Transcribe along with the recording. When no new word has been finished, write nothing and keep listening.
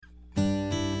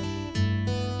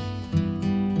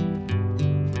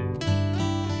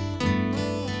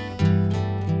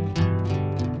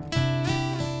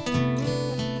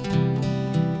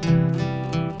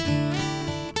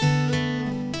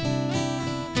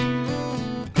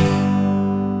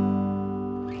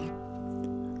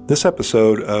This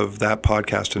episode of That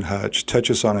Podcast in Hutch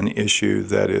touches on an issue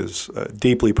that is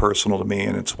deeply personal to me,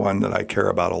 and it's one that I care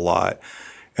about a lot,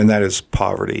 and that is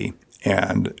poverty.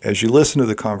 And as you listen to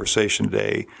the conversation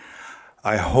today,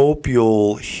 I hope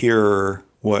you'll hear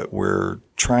what we're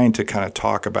trying to kind of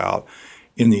talk about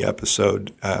in the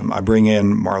episode. I bring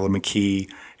in Marla McKee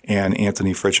and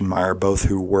Anthony Fritchenmeyer, both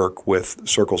who work with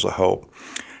Circles of Hope.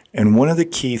 And one of the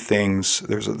key things,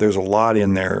 there's a lot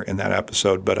in there in that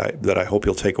episode, that I hope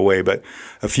you'll take away. But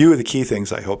a few of the key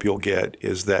things I hope you'll get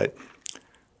is that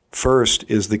first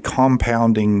is the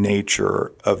compounding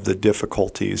nature of the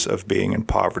difficulties of being in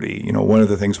poverty. You know, one of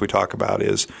the things we talk about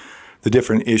is the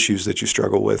different issues that you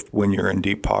struggle with when you're in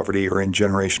deep poverty or in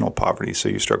generational poverty. So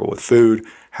you struggle with food,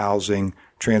 housing,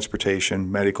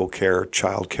 transportation, medical care,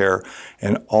 child care,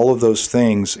 and all of those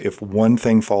things. If one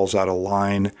thing falls out of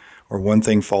line or one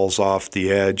thing falls off the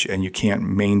edge and you can't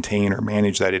maintain or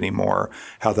manage that anymore,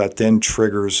 how that then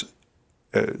triggers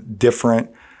different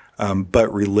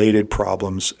but related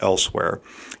problems elsewhere.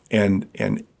 And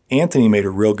Anthony made a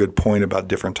real good point about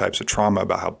different types of trauma,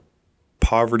 about how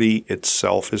poverty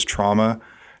itself is trauma,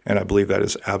 and I believe that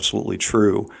is absolutely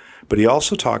true. But he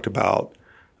also talked about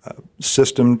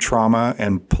system trauma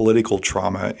and political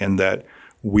trauma, and that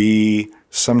we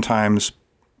sometimes,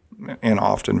 and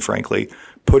often, frankly,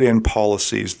 put in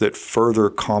policies that further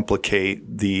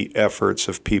complicate the efforts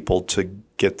of people to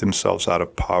get themselves out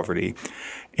of poverty.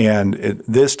 And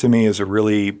this, to me, is a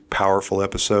really powerful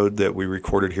episode that we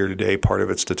recorded here today. Part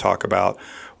of it's to talk about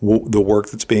the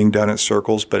work that's being done at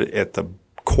Circles, but at the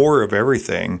core of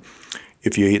everything,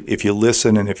 if you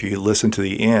listen and if you listen to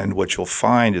the end, what you'll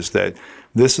find is that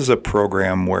this is a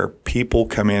program where people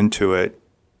come into it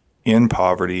in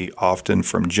poverty, often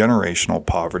from generational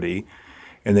poverty,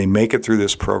 and they make it through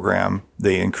this program.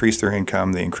 They increase their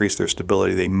income, they increase their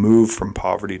stability, they move from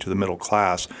poverty to the middle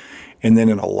class, and then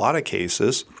in a lot of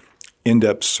cases end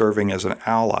up serving as an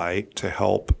ally to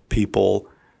help people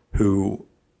who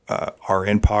are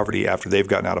in poverty after they've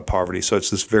gotten out of poverty. So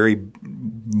it's this very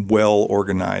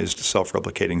well-organized,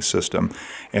 self-replicating system.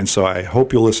 And so I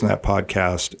hope you'll listen to that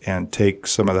podcast and take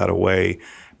some of that away,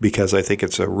 because I think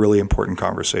it's a really important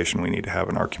conversation we need to have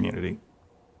in our community.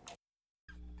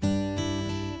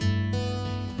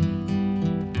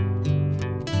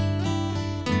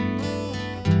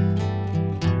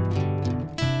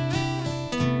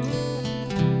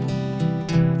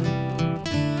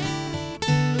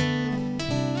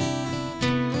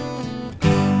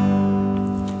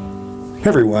 Hey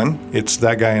everyone, it's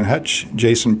That Guy in Hutch,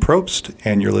 Jason Probst,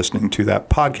 and you're listening to That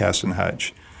Podcast in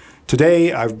Hutch.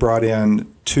 Today I've brought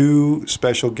in two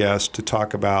special guests to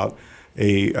talk about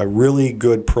a really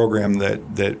good program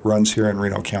that runs here in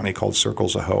Reno County called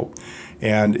Circles of Hope.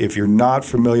 And if you're not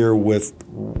familiar with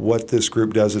what this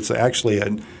group does, it's actually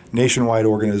a nationwide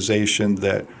organization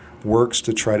that works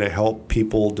to try to help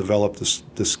people develop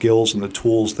the skills and the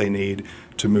tools they need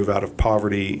to move out of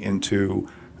poverty into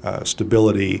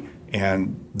stability.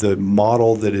 And the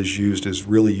model that is used is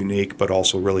really unique, but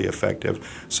also really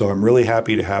effective. So I'm really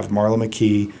happy to have Marla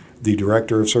McKee, the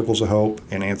director of Circles of Hope,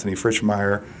 and Anthony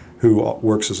Fritchenmeyer, who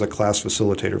works as a class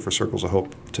facilitator for Circles of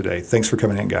Hope today. Thanks for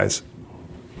coming in, guys.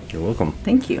 You're welcome.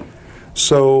 Thank you.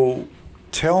 So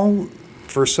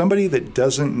for somebody that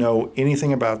doesn't know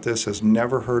anything about this, has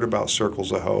never heard about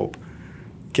Circles of Hope,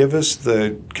 give us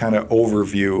the kind of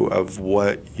overview of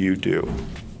what you do.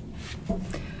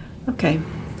 Okay.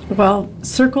 Well,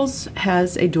 Circles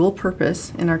has a dual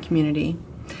purpose in our community.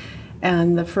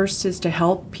 And the first is to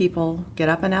help people get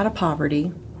up and out of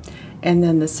poverty. And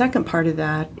then the second part of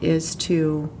that is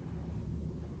to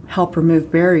help remove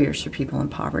barriers for people in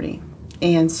poverty.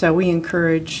 And so we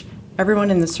encourage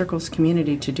everyone in the Circles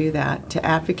community to do that, to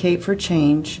advocate for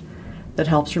change that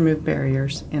helps remove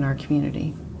barriers in our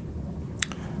community.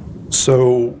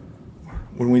 So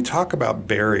when we talk about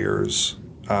barriers,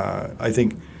 I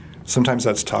think sometimes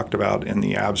that's talked about in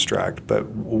the abstract, but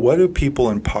what do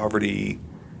people in poverty,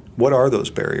 what are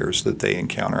those barriers that they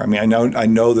encounter? I mean, I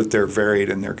know that they're varied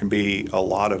and there can be a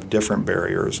lot of different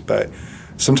barriers, but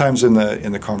sometimes in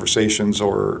the conversations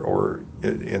or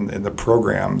in the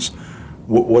programs,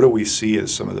 what do we see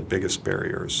as some of the biggest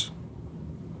barriers?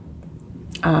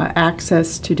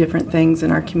 Access to different things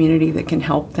in our community that can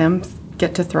help them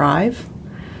get to thrive.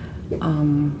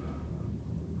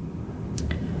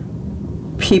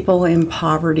 People in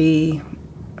poverty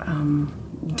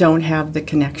don't have the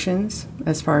connections,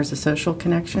 as far as the social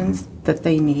connections, that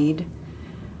they need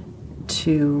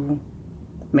to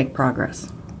make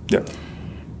progress. Yeah.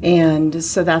 And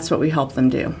so that's what we help them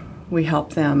do. We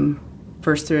help them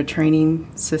first through a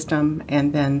training system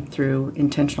and then through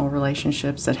intentional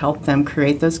relationships that help them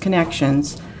create those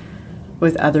connections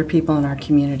with other people in our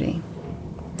community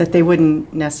that they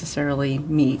wouldn't necessarily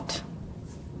meet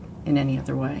in any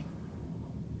other way.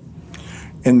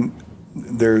 And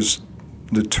there's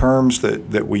the terms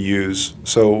that we use.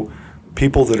 So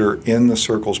people that are in the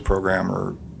Circles program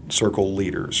are circle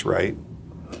leaders, right?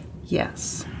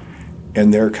 Yes.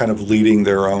 And they're kind of leading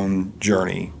their own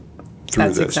journey through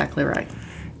That's this. exactly right.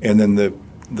 And then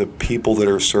the people that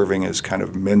are serving as kind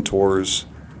of mentors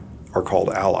are called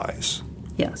allies.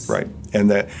 Yes. Right. And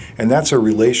that's a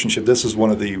relationship. This is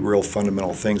one of the real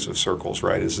fundamental things of Circles,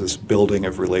 right, is this building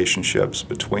of relationships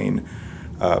between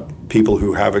people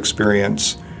who have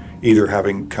experience, either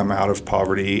having come out of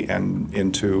poverty and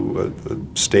into a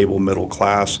stable middle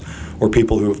class, or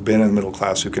people who have been in the middle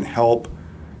class who can help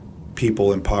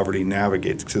people in poverty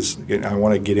navigate. Because I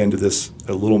want to get into this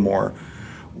a little more.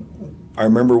 I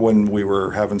remember when we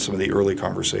were having some of the early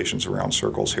conversations around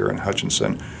Circles here in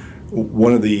Hutchinson,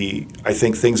 one of the, I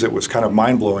think, things that was kind of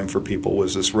mind-blowing for people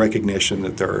was this recognition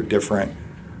that there are different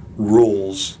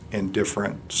rules in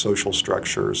different social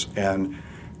structures, and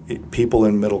people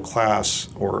in middle class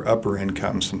or upper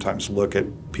income sometimes look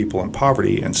at people in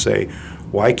poverty and say,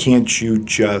 why can't you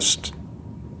just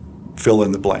fill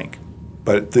in the blank?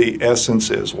 But the essence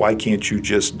is, why can't you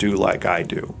just do like I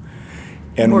do?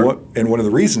 And one of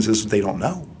the reasons is they don't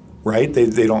know, right?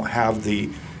 They don't have the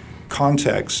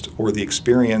context or the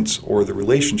experience or the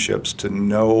relationships to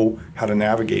know how to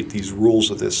navigate these rules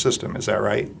of this system. Is that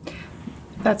right?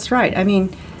 That's right. I mean,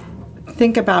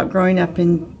 think about growing up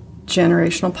in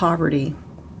generational poverty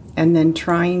and then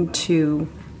trying to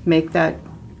make that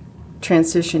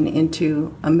transition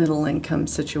into a middle income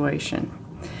situation.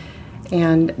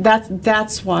 And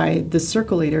that's why the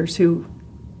circle leaders, who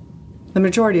the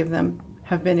majority of them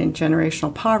have been in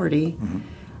generational poverty,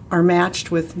 are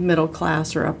matched with middle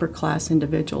class or upper class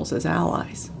individuals as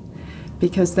allies,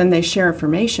 because then they share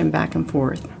information back and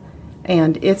forth,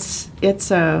 and it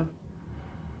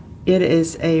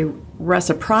is a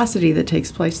reciprocity that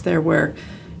takes place there, where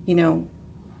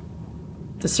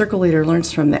the circle leader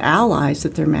learns from the allies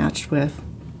that they're matched with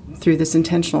through this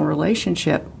intentional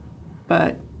relationship,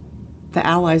 but the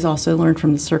allies also learn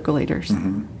from the circle leaders.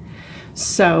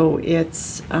 So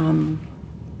it's done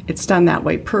that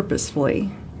way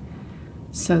purposefully,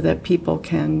 so that people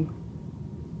can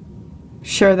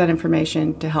share that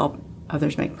information to help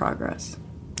others make progress.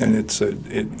 And it's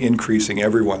increasing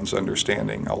everyone's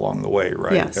understanding along the way,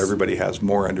 right? Yes. Everybody has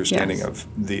more understanding Yes. of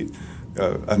the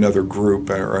another group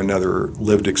or another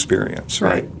lived experience,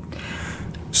 right?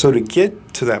 So to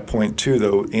get to that point too,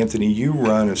 though, Anthony, you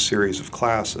run a series of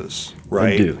classes,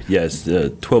 right? I do, yes,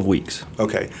 12 weeks.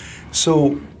 Okay.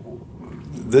 So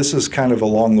this is kind of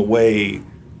along the way,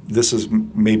 this is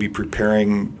maybe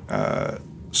preparing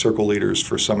circle leaders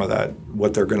for some of that,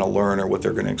 what they're going to learn or what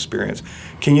they're going to experience.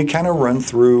 Can you kind of run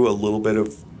through a little bit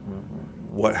of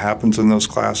what happens in those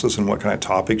classes and what kind of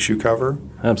topics you cover?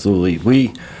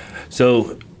 Absolutely.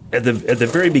 So at the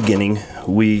very beginning,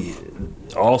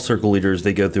 all circle leaders,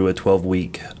 they go through a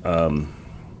 12-week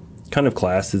kind of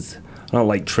class. I don't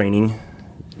like training,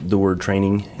 the word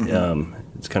training.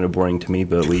 It's kind of boring to me,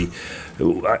 but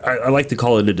I like to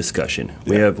call it a discussion.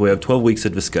 We have 12 weeks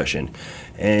of discussion,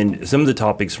 and some of the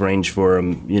topics range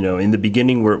from, in the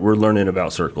beginning we're learning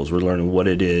about circles. We're learning what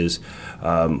it is.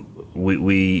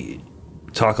 We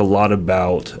talk a lot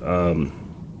about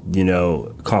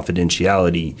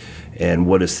confidentiality, and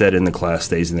what is said in the class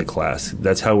stays in the class.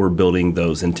 That's how we're building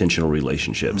those intentional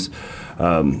relationships.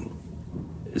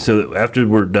 So after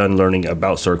we're done learning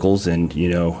about circles and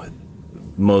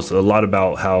a lot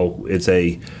about how it's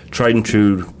a tried and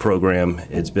true program.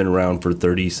 It's been around for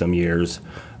 30 some years.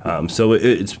 So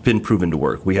it's been proven to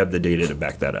work. We have the data to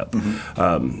back that up.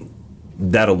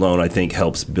 That alone, I think,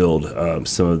 helps build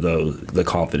some of the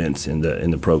confidence in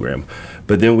the program.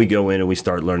 But then we go in and we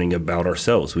start learning about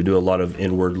ourselves. We do a lot of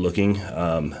inward looking,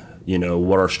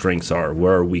 what our strengths are,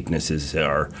 where our weaknesses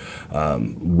are,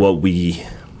 what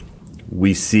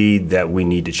we see that we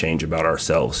need to change about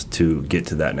ourselves to get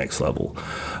to that next level.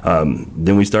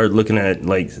 Then we start looking at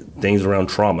things around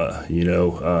trauma,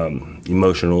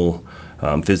 emotional,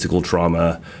 physical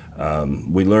trauma.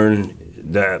 We learn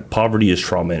that poverty is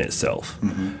trauma in itself.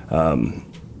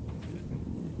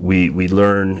 We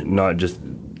learn not just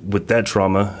with that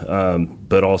trauma,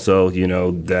 but also,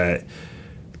 that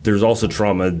there's also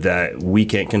trauma that we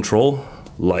can't control,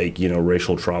 like,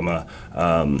 racial trauma,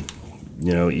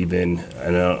 even,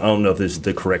 and I don't know if this is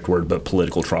the correct word, but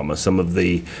political trauma. Some of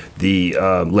the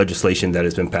legislation that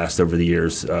has been passed over the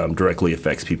years directly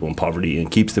affects people in poverty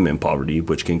and keeps them in poverty,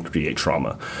 which can create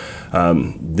trauma.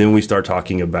 Then we start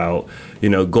talking about,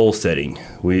 goal setting.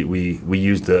 We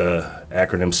use the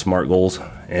acronym SMART goals,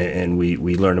 and we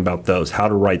learn about those, how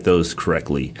to write those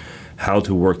correctly, how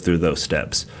to work through those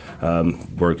steps,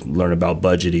 learn about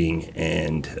budgeting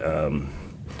and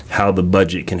how the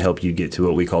budget can help you get to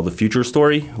what we call the future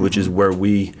story, which is where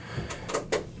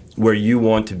you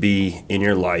want to be in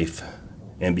your life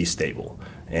and be stable.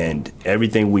 And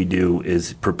everything we do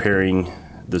is preparing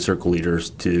the circle leaders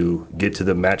to get to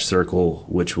the match circle,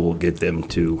 which will get them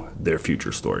to their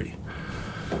future story.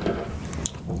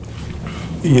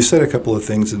 You said a couple of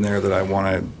things in there that I want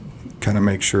to kind of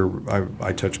make sure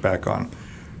I touch back on.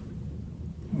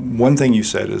 One thing you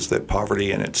said is that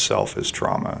poverty in itself is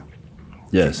trauma.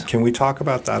 Yes. Can we talk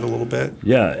about that a little bit?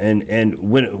 Yeah, and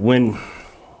when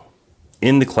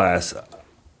in the class,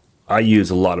 I use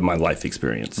a lot of my life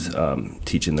experience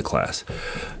teaching the class.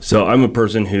 So I'm a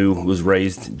person who was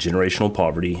raised generational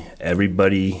poverty.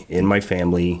 Everybody in my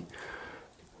family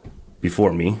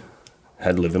before me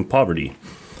had lived in poverty.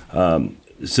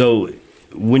 So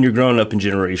when you're growing up in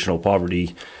generational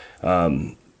poverty,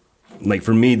 like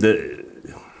for me,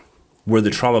 where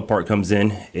the trauma part comes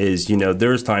in is,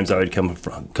 there's times I would come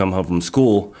home from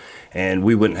school and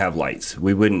we wouldn't have lights.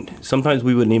 Sometimes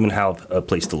we wouldn't even have a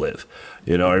place to live.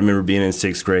 I remember being in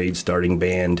 6th grade, starting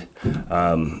band,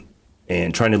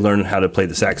 and trying to learn how to play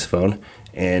the saxophone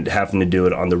and having to do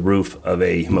it on the roof of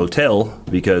a motel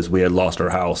because we had lost our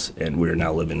house and we were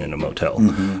now living in a motel.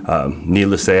 Mm-hmm.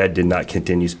 Needless to say, I did not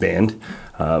continue band.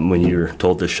 When you're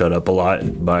told to shut up a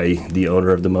lot by the owner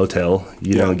of the motel,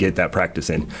 you don't get that practice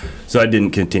in. So I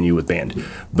didn't continue with band.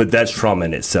 But that's trauma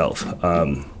in itself.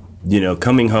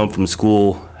 Coming home from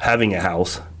school, having a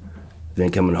house, then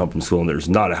coming home from school and there's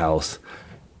not a house,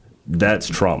 that's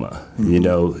trauma.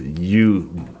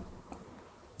 Mm-hmm.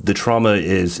 The trauma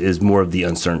is more of the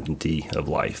uncertainty of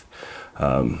life.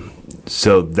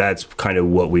 So that's kind of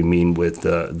what we mean with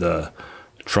the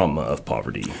trauma of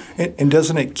poverty. And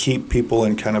doesn't it keep people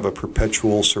in kind of a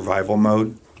perpetual survival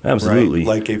mode? Absolutely. Right?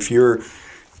 Like if you're,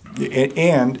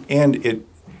 and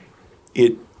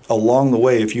it along the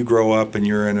way, if you grow up and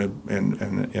you're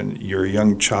and you're a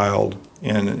young child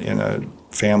in a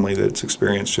family that's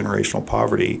experienced generational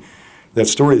poverty, that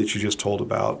story that you just told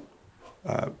about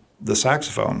the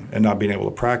saxophone and not being able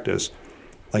to practice,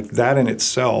 like that in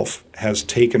itself has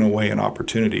taken away an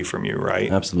opportunity from you,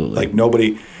 right? Absolutely. Like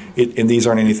nobody, and these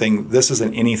aren't anything, this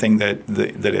isn't anything that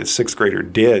a 6th grader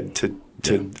did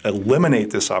to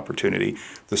eliminate this opportunity.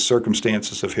 The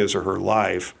circumstances of his or her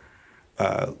life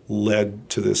led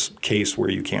to this case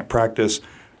where you can't practice.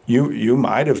 You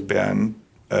might have been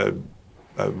a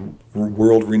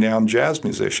world-renowned jazz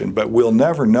musician, but we'll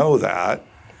never know that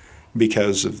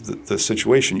because of the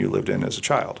situation you lived in as a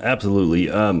child. Absolutely.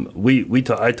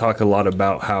 I talk a lot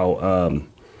about how,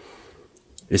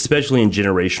 especially in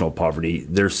generational poverty,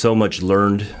 there's so much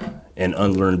learned and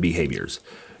unlearned behaviors.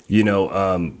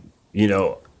 Learned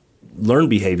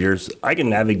behaviors, I can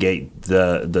navigate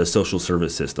the social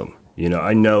service system.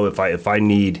 I know if I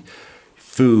need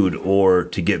food or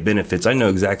to get benefits, I know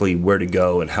exactly where to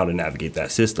go and how to navigate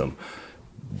that system.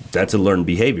 That's a learned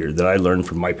behavior that I learned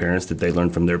from my parents, that they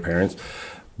learned from their parents.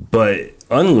 But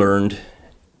unlearned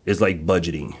is like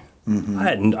budgeting.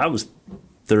 Mm-hmm. I was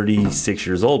 36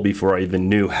 years old before I even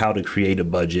knew how to create a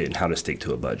budget and how to stick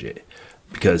to a budget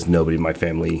because nobody in my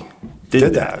family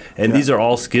did that. And these are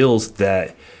all skills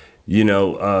that,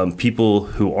 people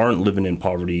who aren't living in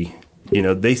poverty,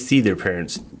 they see their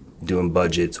parents doing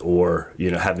budgets or,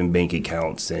 having bank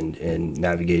accounts and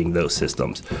navigating those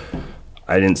systems.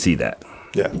 I didn't see that.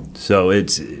 Yeah. So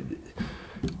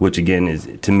which again is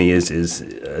to me is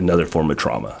another form of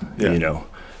trauma. Yeah.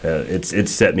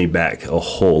 It's set me back a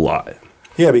whole lot.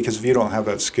 Yeah, because if you don't have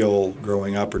that skill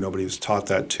growing up or nobody's taught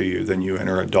that to you, then you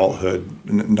enter adulthood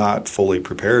not fully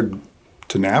prepared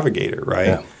to navigate it, right?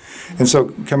 Yeah. And so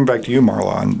coming back to you,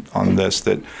 Marla, on this,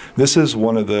 that this is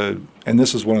one of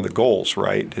the goals,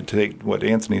 right? To take what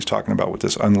Anthony's talking about with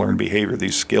this unlearned behavior,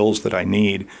 these skills that I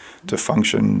need to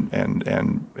function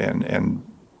and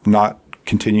not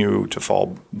continue to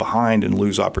fall behind and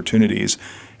lose opportunities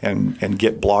and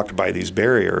get blocked by these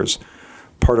barriers.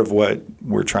 Part of what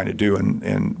we're trying to do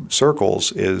in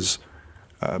circles is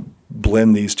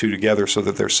blend these two together so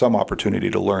that there's some opportunity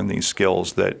to learn these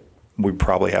skills that we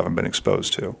probably haven't been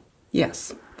exposed to.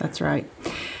 Yes, that's right.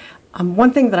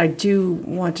 One thing that I do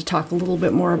want to talk a little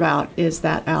bit more about is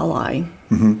that ally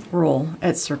role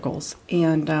at circles.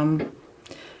 And,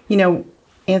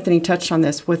 Anthony touched on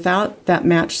this. Without that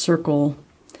match circle,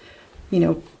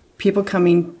 people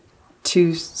coming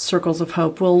to Circles of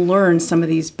Hope will learn some of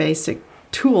these basic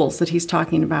tools that he's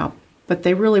talking about, but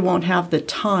they really won't have the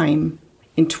time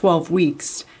in 12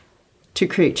 weeks to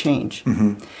create change.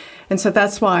 Mm-hmm. And so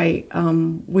that's why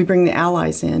we bring the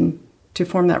allies in to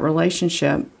form that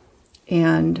relationship.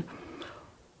 And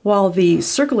while the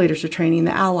circle leaders are training,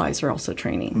 the allies are also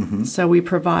training. Mm-hmm. So we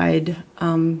provide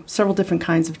several different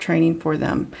kinds of training for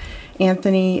them.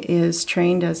 Anthony is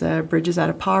trained as a Bridges Out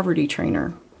of Poverty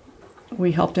trainer.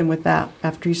 We helped him with that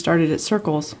after he started at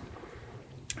Circles.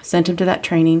 Sent him to that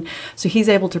training, so he's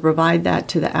able to provide that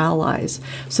to the allies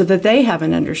so that they have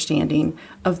an understanding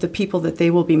of the people that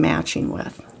they will be matching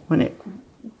with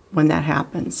when that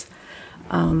happens.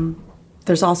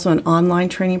 There's also an online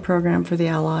training program for the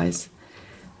allies.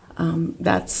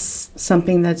 That's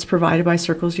something that's provided by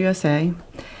Circles USA,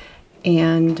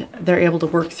 and they're able to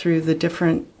work through the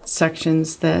different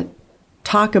sections that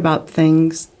talk about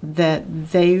things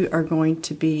that they are going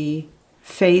to be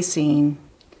facing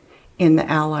in the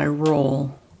ally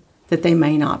role that they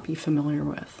may not be familiar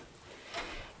with.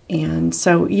 And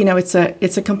so, it's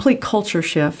a complete culture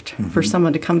shift mm-hmm. for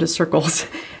someone to come to Circles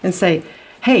and say,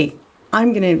 hey,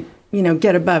 I'm going to,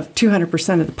 get above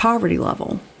 200% of the poverty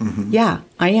level. Mm-hmm. Yeah,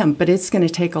 I am, but it's going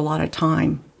to take a lot of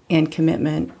time and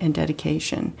commitment and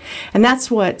dedication. And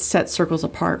that's what sets Circles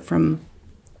apart from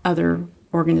other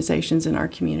organizations in our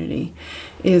community,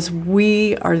 is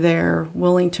we are there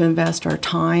willing to invest our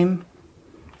time,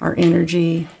 our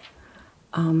energy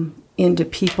into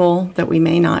people that we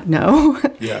may not know.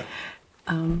 Yeah.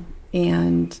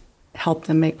 And help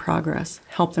them make progress,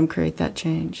 help them create that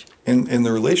change. And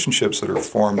the relationships that are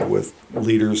formed with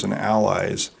leaders and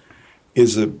allies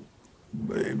is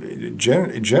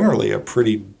generally a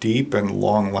pretty deep and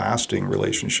long-lasting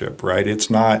relationship, right? It's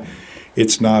not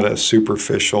a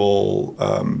superficial,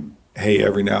 hey,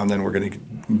 every now and then we're going to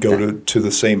go to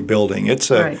the same building. It's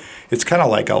right. It's kind of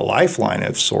like a lifeline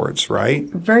of sorts, right?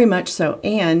 Very much so.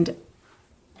 And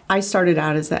I started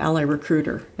out as the ally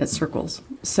recruiter at Circles,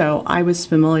 so I was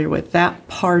familiar with that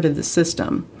part of the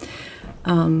system.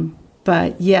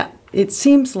 But yeah, it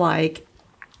seems like,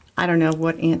 I don't know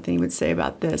what Anthony would say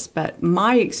about this, but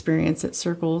my experience at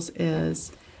Circles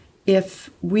is if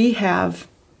we have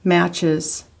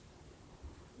matches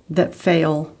that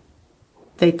fail,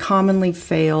 they commonly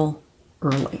fail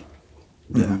early.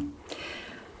 Yeah.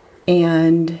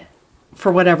 And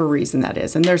for whatever reason that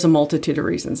is, and there's a multitude of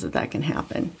reasons that can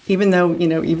happen. Even though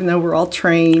we're all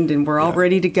trained and we're all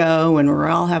ready to go and we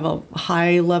all have a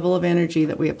high level of energy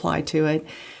that we apply to it,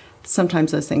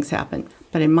 sometimes those things happen.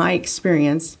 But in my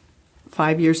experience,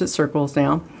 5 years at Circles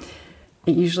now,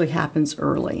 it usually happens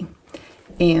early.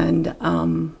 And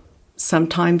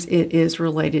sometimes it is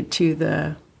related to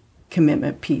the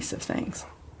commitment piece of things.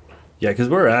 Yeah, because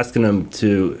we're asking them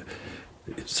to.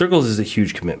 Circles is a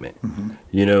huge commitment. Mm-hmm.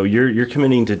 You're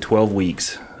committing to 12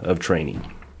 weeks of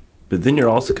training, but then you're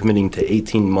also committing to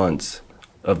 18 months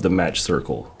of the match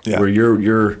circle, where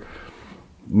you're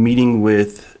meeting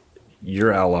with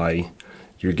your ally,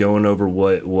 you're going over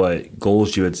what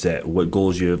goals you had set, what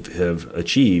goals you have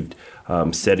achieved,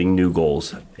 setting new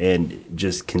goals, and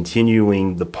just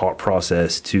continuing the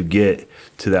process to get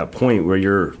to that point where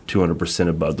you're 200%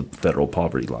 above the federal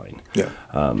poverty line. Yeah.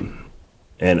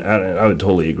 And I would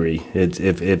totally agree. It's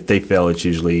if they fail, it's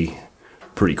usually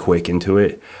pretty quick into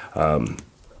it.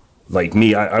 Like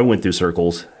me, I went through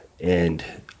Circles, and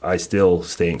I still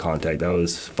stay in contact. That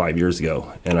was 5 years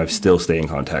ago, and I still stay in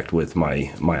contact with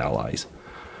my allies.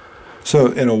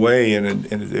 So in a way, and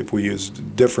if we use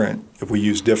different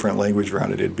language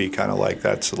around it, it'd be kind of like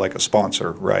that's like a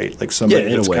sponsor, right? Like somebody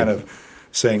that's kind of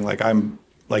saying like, I'm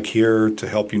like here to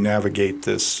help you navigate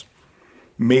this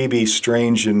maybe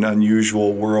strange and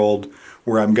unusual world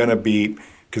where I'm going to be,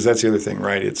 because that's the other thing,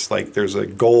 right? It's like there's a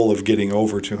goal of getting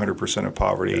over 200% of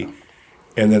poverty,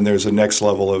 and then there's a next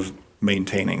level of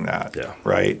maintaining that,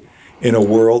 right? In a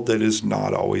world that is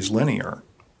not always linear,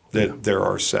 that there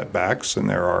are setbacks and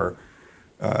there are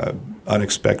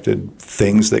unexpected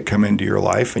things that come into your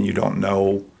life and you don't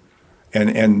know,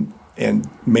 and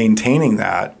maintaining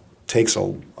that takes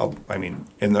I mean,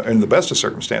 in the best of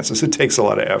circumstances, it takes a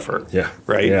lot of effort. Yeah.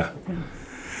 Right. Yeah.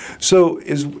 So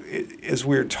as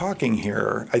we're talking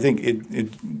here, I think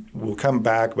it will come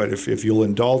back. But if you'll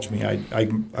indulge me,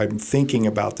 I'm thinking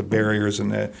about the barriers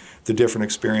and the different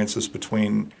experiences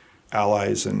between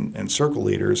allies and circle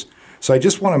leaders. So I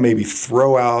just want to maybe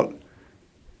throw out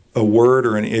a word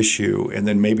or an issue, and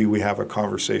then maybe we have a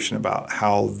conversation about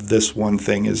how this one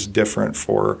thing is different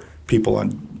for people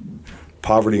on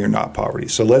poverty or not poverty.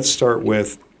 So let's start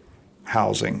with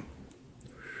housing.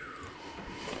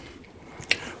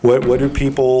 What do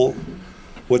people?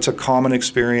 What's a common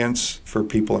experience for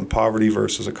people in poverty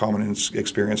versus a common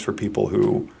experience for people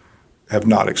who have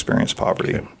not experienced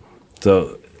poverty? Okay.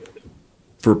 So,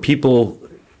 for people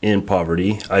in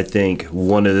poverty, I think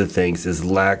one of the things is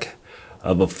lack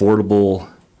of affordable,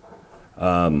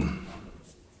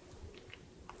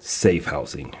 safe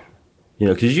housing.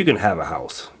 Because you can have a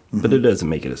house, but it doesn't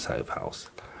make it a safe house.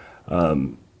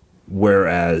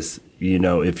 Whereas,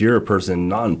 if you're a person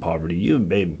not in poverty, you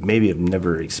maybe have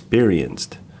never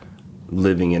experienced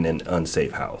living in an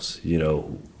unsafe house.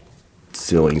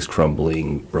 Ceilings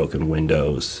crumbling, broken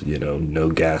windows, no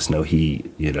gas, no heat,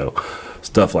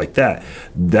 stuff like that.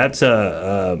 That's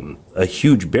a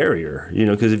huge barrier,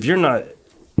 because if you're not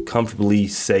comfortably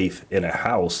safe in a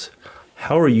house,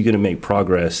 how are you going to make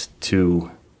progress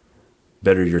to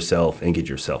better yourself and get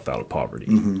yourself out of poverty?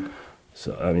 Mm-hmm.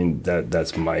 So, I mean,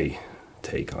 that's my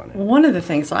take on it. One of the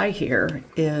things I hear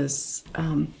is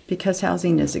because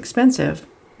housing is expensive,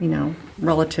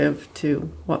 relative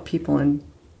to what people in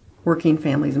working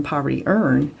families in poverty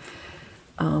earn,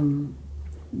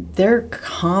 they're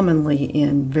commonly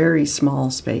in very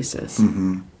small spaces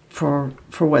for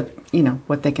what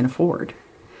what they can afford.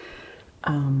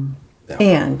 And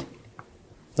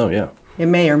it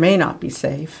may or may not be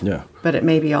safe. Yeah. But it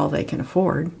may be all they can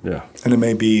afford. Yeah. And it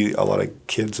may be a lot of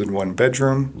kids in one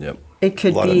bedroom. Yep. It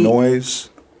could be a lot be of noise.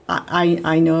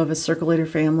 I know of a circulator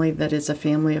family that is a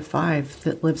family of 5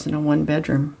 that lives in a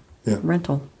 1-bedroom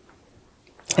rental.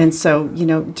 And so,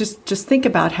 just think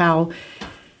about how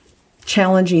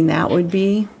challenging that would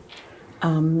be,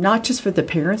 not just for the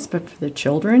parents, but for the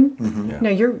children. Mm-hmm.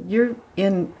 Yeah. You're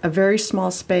in a very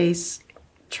small space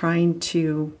trying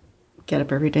to get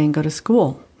up every day and go to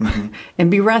school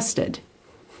and be rested.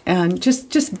 And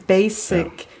just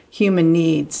basic human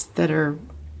needs that are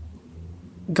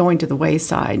going to the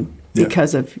wayside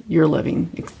because of your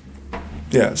living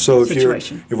So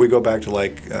situation. if we go back to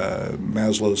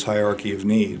Maslow's hierarchy of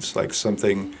needs, like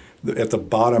something at the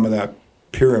bottom of that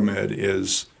pyramid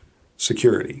is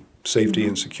security, safety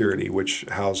and security, which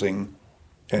housing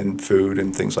and food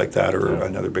and things like that are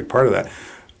another big part of that.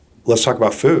 Let's talk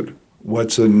about food.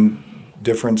 What's a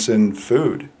difference in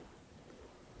food?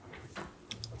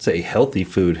 I'd say healthy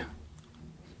food,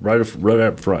 right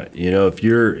up front. If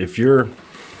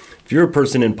you're a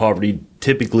person in poverty,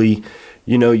 typically,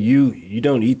 you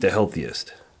don't eat the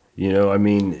healthiest. I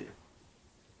mean,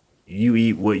 you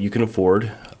eat what you can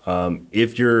afford.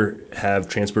 If you have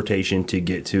transportation to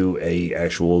get to a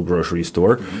actual grocery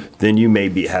store, then you may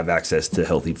have access to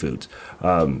healthy foods.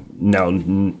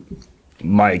 Now,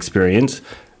 my experience,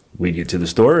 we get to the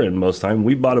store, and most of the time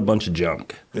we bought a bunch of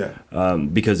junk.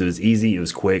 Because it was easy, it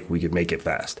was quick, we could make it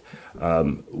fast.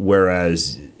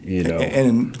 Whereas,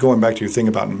 And going back to your thing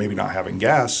about maybe not having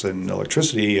gas and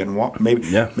electricity, and maybe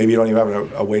you don't even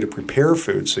have a way to prepare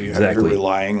food, so you're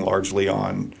relying largely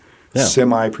on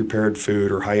semi-prepared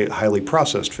food or highly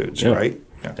processed foods, right?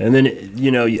 Yeah. And then,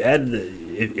 you add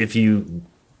if you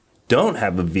don't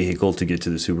have a vehicle to get to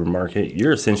the supermarket,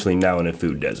 you're essentially now in a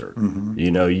food desert.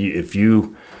 If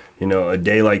you a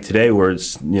day like today where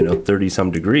it's 30 some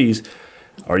degrees,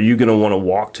 are you going to want to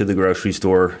walk to the grocery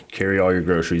store, carry all your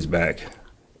groceries back,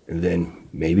 and then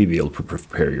maybe be able to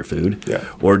prepare your food?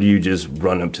 Or do you just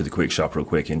run up to the quick shop real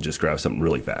quick and just grab something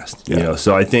really fast?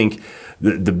 So I think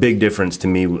the big difference to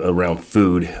me around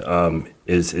food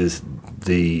is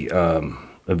the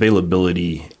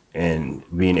availability and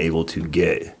being able to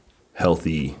get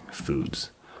healthy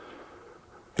foods.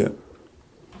 What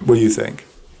do you think?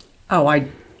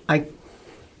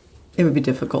 It would be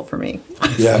difficult for me.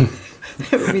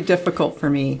 It would be difficult for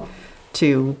me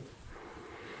to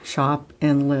shop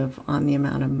and live on the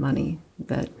amount of money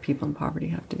that people in poverty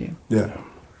have to do.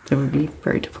 It would be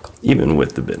very difficult. Even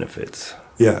with the benefits.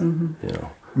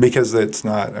 Because it's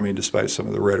not, despite some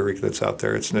of the rhetoric that's out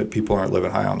there, it's that people aren't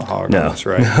living high on the hog on this,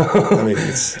 right?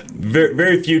 It's very,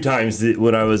 very few times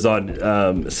when I was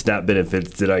on SNAP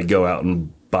benefits did I go out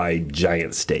and buy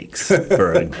giant steaks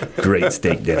for a great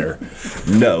steak dinner.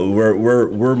 No,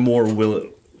 we're more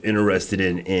interested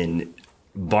in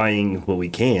buying what we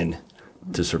can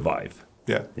to survive.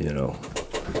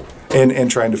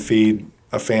 And trying to feed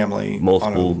a family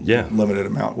multiple on a limited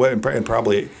amount, and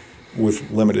probably with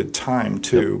limited time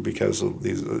too, because of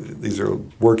these are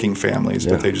working families,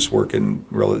 but they just work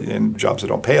in jobs that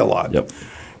don't pay a lot.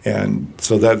 And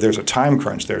so that there's a time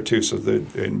crunch there too. So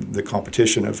in the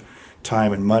competition of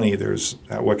time and money, there's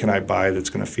what can I buy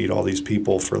that's going to feed all these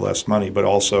people for less money, but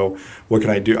also what can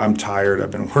I do? I'm tired.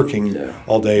 I've been working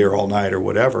all day or all night or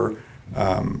whatever,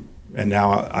 and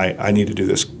now I need to do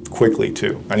this quickly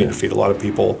too. I need to feed a lot of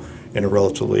people in a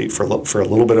relatively for a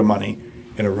little bit of money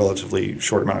in a relatively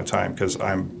short amount of time because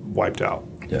I'm wiped out.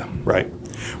 Yeah. Right.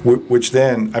 Which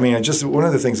then, I mean, just one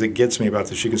of the things that gets me about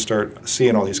this, you can start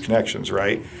seeing all these connections,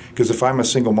 right? Because if I'm a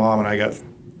single mom and I got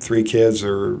 3 kids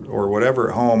or whatever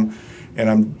at home, and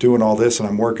I'm doing all this and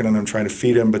I'm working and I'm trying to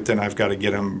feed them, but then I've got to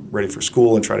get them ready for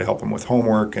school and try to help them with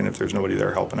homework. And if there's nobody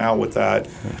there helping out with that,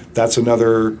 that's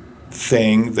another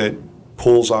thing that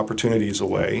pulls opportunities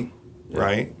away,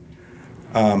 right?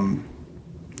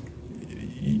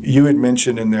 You had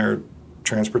mentioned in there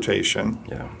transportation.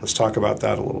 Yeah. Let's talk about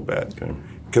that a little bit. Okay.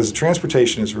 Because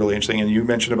transportation is really interesting. And you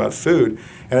mentioned about food.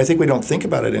 And I think we don't think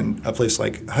about it in a place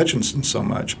like Hutchinson so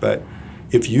much. But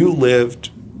if you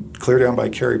lived clear down by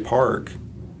Cary Park,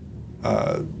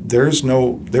 there's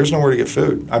nowhere to get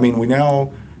food. I mean, we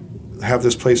now have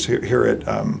this place here at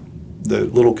the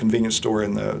little convenience store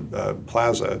in the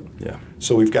plaza. Yeah.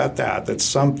 So we've got that. That's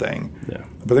something. Yeah.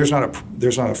 But there's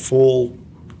not a full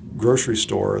grocery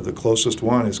store. The closest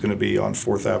one is going to be on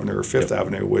 4th Avenue or 5th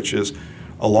Avenue, which is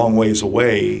a long ways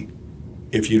away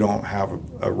if you don't have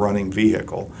a running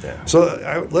vehicle. Yeah.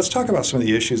 So let's talk about some of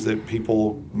the issues that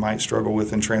people might struggle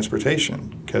with in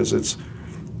transportation, because it's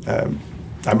I'm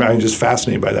just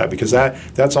fascinated by that, because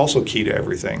that's also key to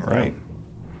everything, right?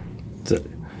 So,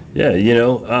 yeah,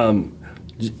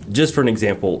 just for an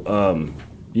example,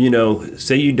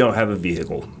 say you don't have a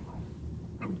vehicle,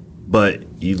 but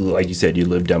you, like you said, you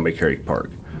live down by Cary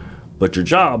Park, but your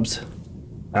job's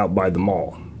out by the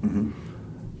mall. Mm-hmm.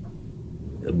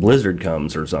 A blizzard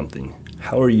comes or something.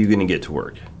 How are you going to get to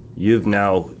work? You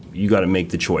got to make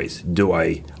the choice. Do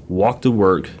I walk to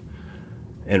work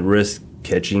and risk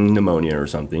catching pneumonia or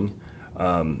something?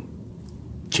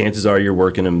 Chances are you're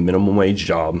working a minimum wage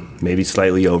job, maybe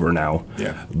slightly over now.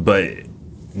 Yeah. But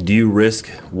do you risk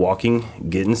walking,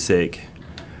 getting sick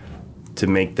to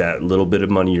make that little bit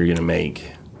of money you're going to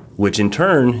make? Which in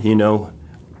turn,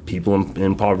 people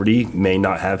in poverty may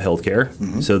not have health care.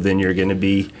 Mm-hmm. So then you're going to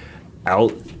be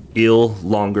out ill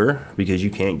longer because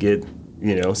you can't get,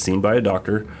 seen by a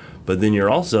doctor. But then you're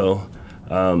also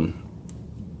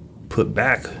put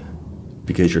back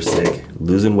because you're sick,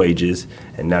 losing wages,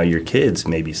 and now your kids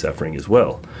may be suffering as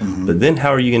well. Mm-hmm. But then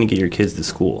how are you going to get your kids to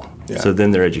school? Yeah. So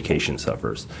then their education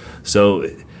suffers. So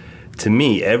to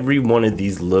me, every one of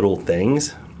these little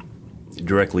things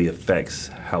directly affects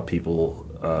how people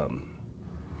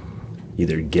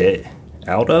either get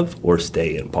out of or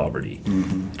stay in poverty.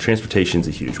 Mm-hmm. Transportation's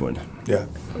a huge one. Yeah.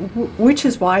 Which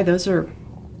is why those are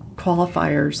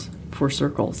qualifiers for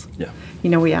circles. Yeah.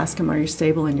 We ask them, are you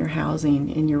stable in your housing,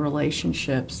 in your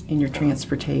relationships, in your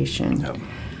transportation? Yeah.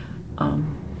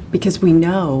 Because we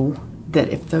know that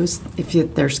if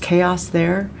there's chaos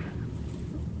there,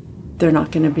 they're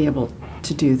not going to be able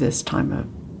to do this type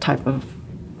of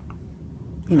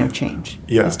change.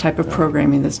 Yeah. This type of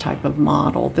programming, this type of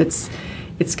model.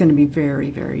 It's going to be very,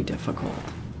 very difficult.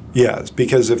 Yeah,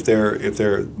 because if they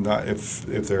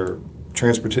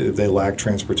lack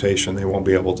transportation, they won't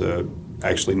be able to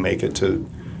actually make it to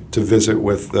visit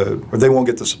or they won't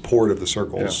get the support of the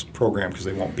Circles program because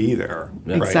they won't be there.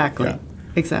 Yeah. Right? Exactly. Yeah.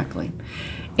 Exactly.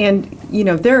 And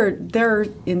there are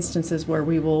instances where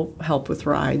we will help with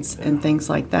rides and things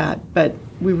like that, but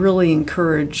we really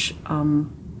encourage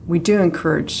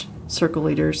Circle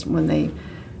leaders when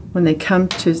they come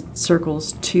to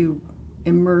Circles to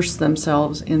immerse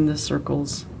themselves in the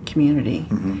Circles community.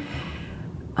 Mm-hmm.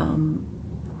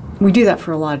 We do that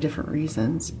for a lot of different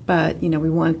reasons, but we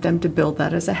want them to build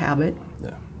that as a habit.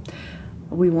 Yeah.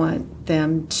 We want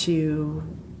them to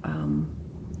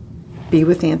be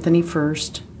with Anthony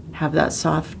first, have that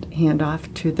soft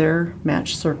handoff to their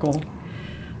match circle.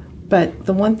 But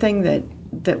the one thing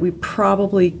that we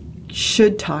probably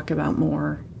should talk about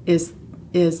more is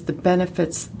the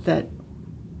benefits that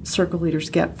circle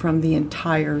leaders get from the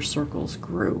entire Circles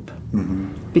group.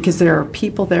 Mm-hmm. Because there are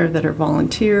people there that are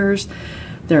volunteers,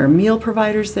 there are meal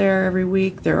providers there every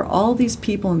week, there are all these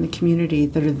people in the community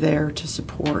that are there to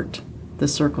support the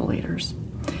circle leaders.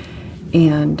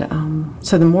 And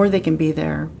so the more they can be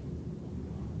there,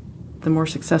 the more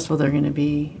successful they're going to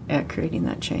be at creating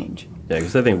that change. Yeah,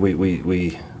 because I think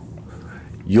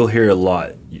you'll hear a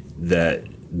lot that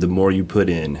the more you put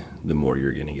in, the more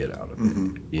you're going to get out of it.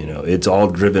 Mm-hmm. It's all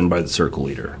driven by the circle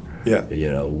leader.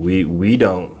 Yeah. We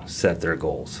don't set their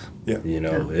goals. Yeah.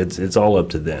 It's all up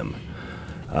to them.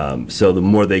 So the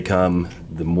more they come,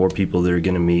 the more people they're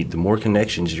going to meet, the more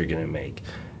connections you're going to make.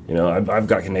 I've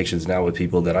got connections now with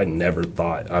people that I never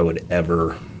thought I would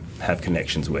ever have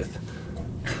connections with.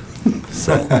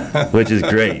 So, which is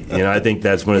great. I think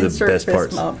that's one of the best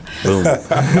parts. Boom.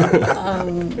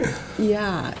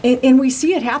 Yeah, and we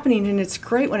see it happening, and it's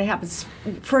great when it happens.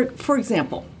 For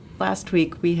example, last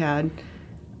week we had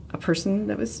a person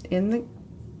that was in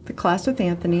the class with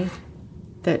Anthony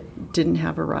that didn't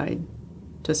have a ride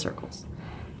to Circles.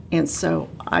 And so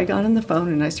I got on the phone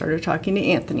and I started talking to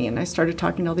Anthony, and I started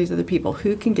talking to all these other people.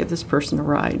 Who can give this person a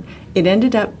ride? It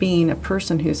ended up being a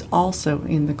person who's also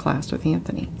in the class with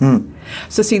Anthony.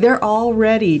 So see, they're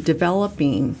already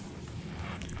developing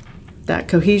that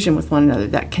cohesion with one another,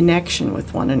 that connection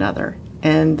with one another.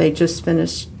 And they just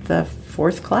finished the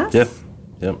 4th class? Yep.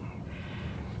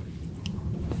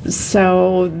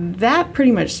 So that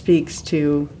pretty much speaks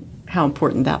to how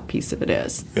important that piece of it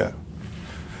is. Yeah.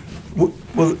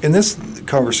 Well, and this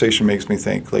conversation makes me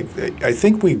think, like, I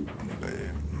think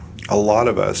a lot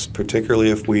of us,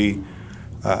 particularly if we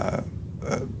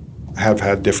have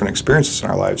had different experiences in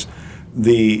our lives,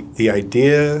 the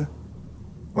idea,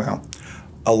 well,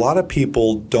 a lot of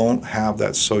people don't have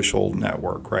that social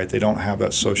network, right? They don't have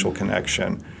that social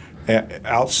connection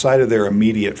outside of their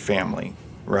immediate family,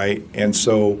 right? And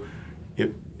so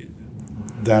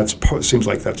seems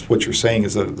like that's what you're saying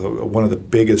is that one of the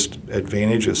biggest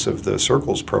advantages of the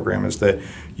Circles program is that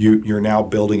you're now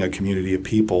building a community of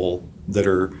people that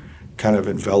are kind of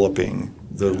enveloping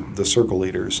the circle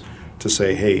leaders to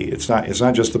say, hey, it's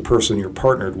not just the person you're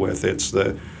partnered with, it's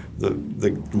the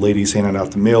ladies handing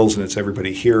out the meals, and it's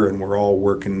everybody here, and we're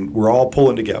all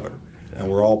pulling together, and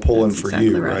we're all pulling That's for exactly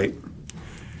you, right?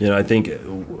 You know, I think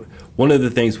one of the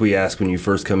things we ask when you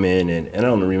first come in, and I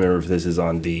don't remember if this is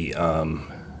on the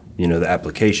the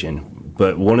application,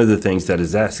 but one of the things that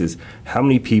is asked is how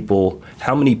many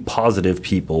positive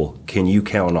people can you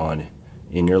count on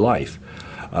in your life?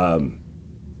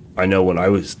 I know when I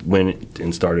went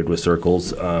and started with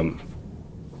Circles, I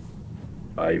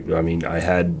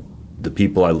had the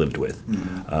people I lived with.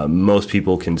 Most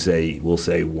people will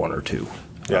say 1 or 2.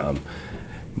 Yeah.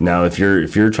 Now, if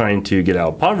you're trying to get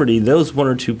out of poverty, those 1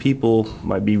 or 2 people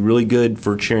might be really good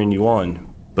for cheering you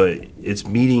on, but it's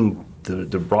meeting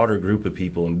the broader group of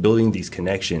people and building these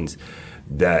connections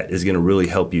that is going to really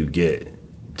help you get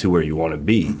to where you want to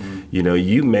be. You know,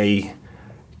 you may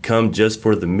come just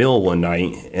for the meal one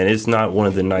night, and it's not one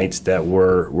of the nights that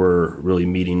we're really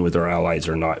meeting with our allies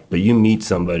or not, but you meet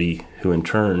somebody who in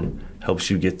turn helps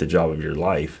you get the job of your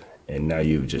life, and now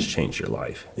you've just changed your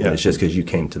life. Yeah. And it's just because you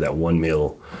came to that one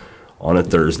meal on a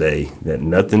Thursday that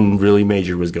nothing really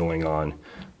major was going on,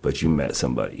 but you met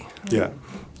somebody. Yeah.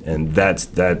 And that's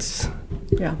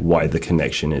why the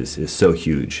connection is so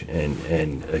huge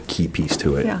and a key piece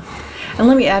to it. Yeah. And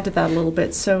let me add to that a little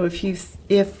bit. So if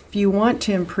you want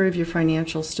to improve your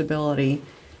financial stability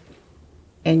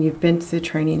and you've been to the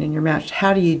training and you're matched,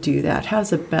 how do you do that? How's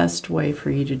the best way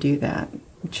for you to do that?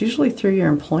 It's usually through your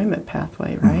employment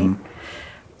pathway, right?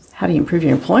 How do you improve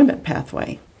your employment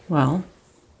pathway? Well,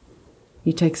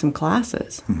 you take some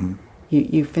classes.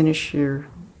 You finish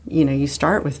you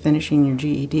start with finishing your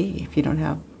GED if you don't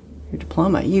have your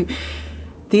diploma.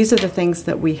 These are the things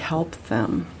that we help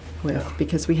them with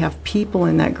because we have people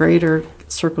in that greater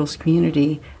Circles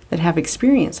community that have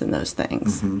experience in those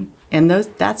things. And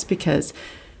that's because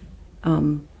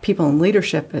people in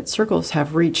leadership at Circles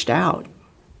have reached out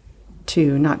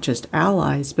to not just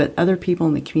allies, but other people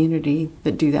in the community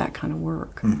that do that kind of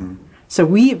work. So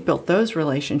we have built those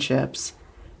relationships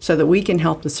so that we can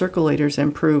help the circle leaders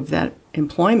improve that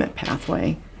employment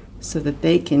pathway so that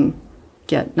they can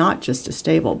get not just a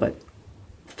stable, but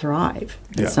thrive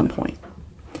at some point.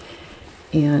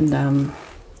 And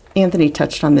Anthony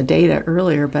touched on the data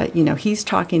earlier, but he's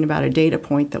talking about a data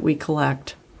point that we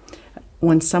collect.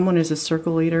 When someone is a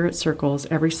circle leader at Circles,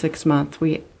 every 6 months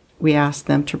we ask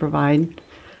them to provide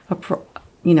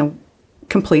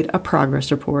complete a progress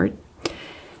report.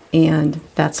 And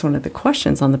that's one of the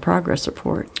questions on the progress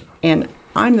report. And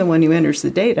I'm the one who enters the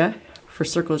data for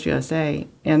Circles USA,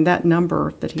 and that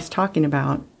number that he's talking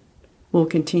about will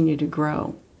continue to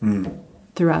grow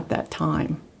throughout that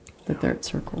time that they're at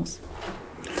Circles.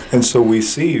 And so we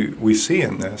see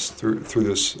in this through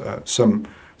this some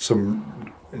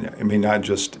not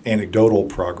just anecdotal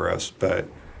progress, but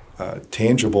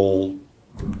tangible,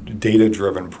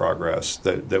 data-driven progress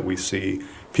that we see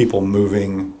people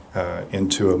moving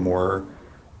into a more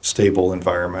stable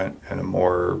environment and a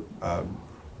more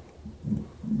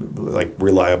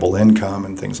reliable income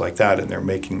and things like that, and they're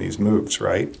making these moves,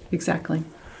 right? Exactly.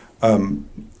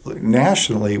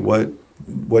 Nationally, what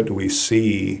do we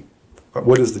see?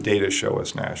 What does the data show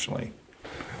us nationally?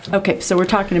 Okay, so we're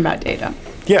talking about data.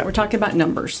 Yeah. We're talking about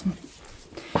numbers.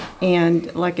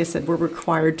 And like I said, we're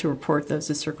required to report those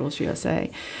to Circles USA.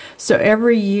 So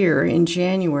every year in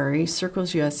January,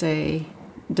 Circles USA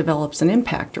develops an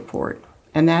impact report,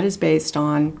 and that is based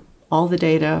on all the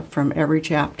data from every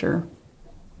chapter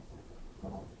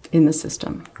in the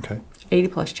system. Okay. 80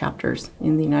 plus chapters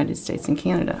in the United States and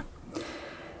Canada.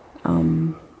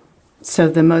 So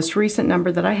the most recent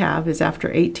number that I have is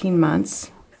after 18 months,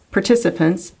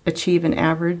 participants achieve an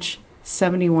average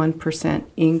 71%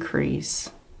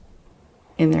 increase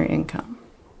in their income.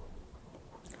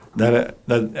 That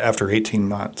after 18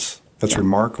 months, that's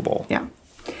remarkable. Yeah.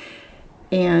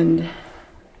 And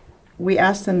we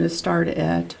asked them to start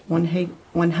at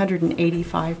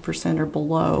 185% or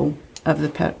below of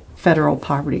the federal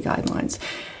poverty guidelines.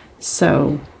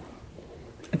 So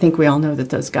I think we all know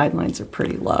that those guidelines are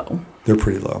pretty low. They're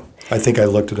pretty low. I think I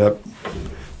looked it up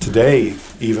today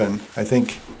even. I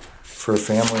think for a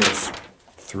family of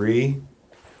 3,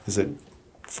 is it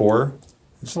 4?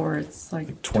 Or it's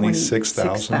like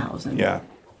 26,000. Yeah.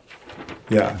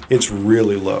 Yeah, it's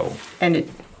really low. And it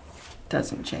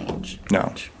doesn't change No.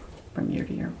 much from year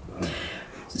to year.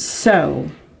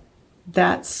 So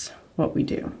that's what we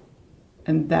do.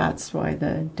 And that's why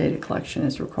the data collection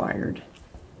is required.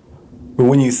 But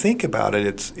when you think about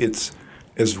it, it's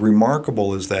as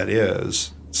remarkable as that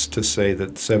is, it's to say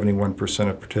that 71%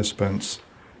 of participants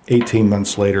 18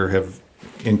 months later have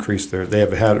increased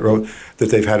they've had a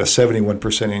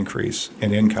 71% increase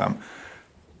in income.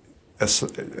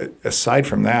 Aside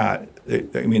from that,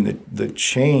 I mean, the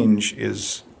change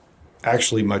is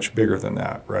actually much bigger than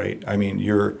that, right? I mean,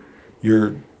 you're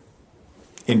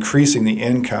increasing the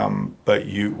income, but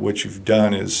what you've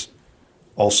done is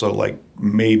also like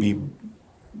maybe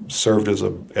served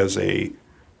as a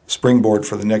springboard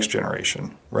for the next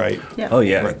generation, right? Yeah. Oh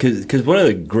yeah, because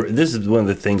this is one of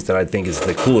the things that I think is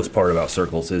the coolest part about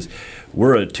Circles is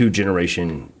we're a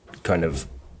 2-generation kind of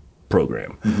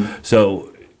program. Mm-hmm.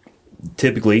 So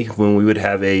typically, when we would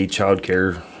have a child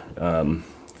care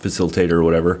facilitator or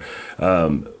whatever,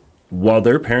 while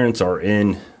their parents are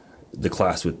in the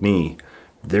class with me,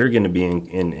 they're going to be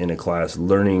in a class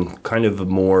learning kind of a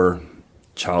more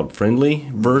child-friendly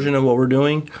version of what we're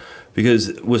doing.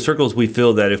 Because with Circles, we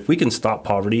feel that if we can stop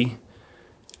poverty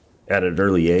at an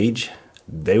early age,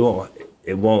 it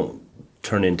won't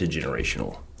turn into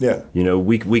generational. Yeah. You know,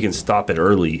 we can stop it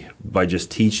early by just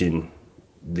teaching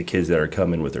the kids that are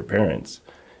coming with their parents.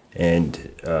 And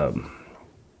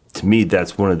to me,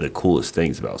 that's one of the coolest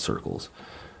things about Circles,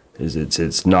 is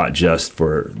it's not just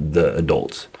for the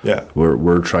adults. Yeah.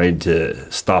 We're trying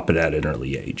to stop it at an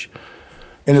early age.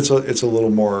 And it's a little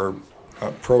more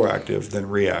proactive than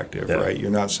reactive, Yeah. right? You're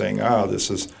not saying,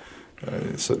 this is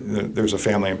there's a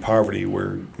family in poverty.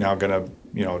 We're now going to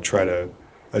try to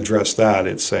address that.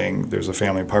 It's saying there's a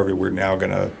family in poverty. We're now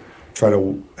going to try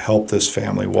to help this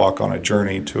family walk on a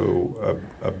journey to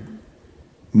a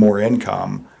more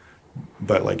income,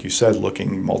 but like you said,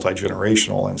 looking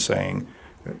multi-generational and saying,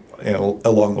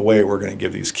 along the way, we're going to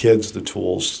give these kids the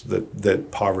tools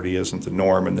that poverty isn't the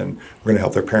norm, and then we're going to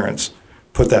help their parents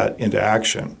put that into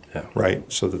action, Yeah. right?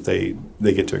 So that they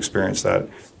get to experience that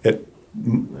it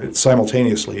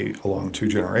simultaneously along 2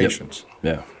 generations.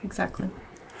 Yep. Yeah. Exactly.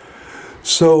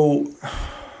 So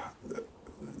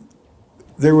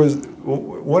there was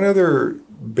one other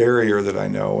barrier that I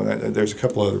know, and there's a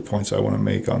couple other points I want to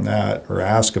make on that or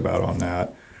ask about on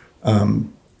that.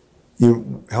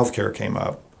 Healthcare came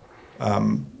up.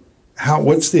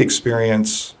 What's the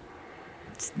experience?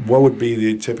 What would be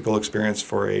the typical experience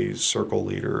for a circle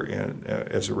leader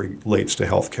as it relates to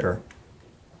healthcare?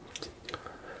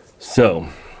 So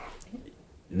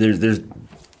there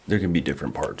can be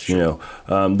different parts, The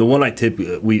one I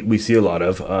we see a lot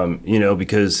of,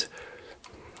 because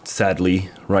sadly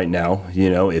right now,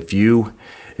 if you're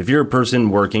a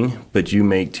person working but you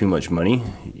make too much money,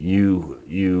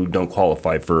 you don't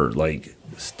qualify for like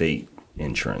state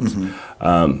insurance.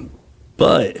 Mm-hmm.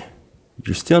 But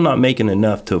you're still not making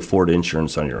enough to afford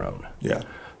insurance on your own. Yeah.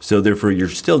 So therefore, you're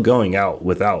still going out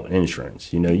without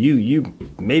insurance. You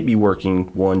may be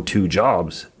working 1-2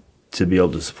 jobs to be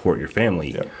able to support your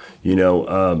family.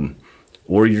 Yeah.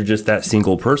 Or you're just that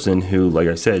single person who, like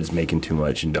I said, is making too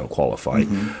much and don't qualify.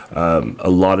 Mm-hmm. A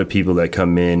lot of people that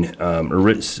come in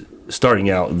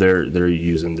starting out, they're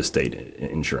using the state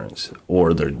insurance,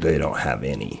 or they don't have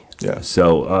any. Yeah.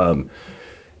 So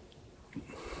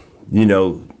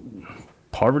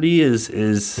poverty is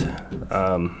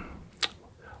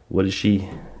what did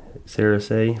Sarah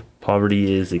say?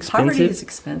 Poverty is expensive. Poverty is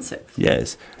expensive.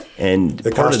 Yes, and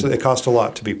it costs a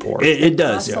lot to be poor. It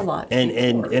does. It costs a lot.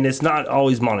 And it's not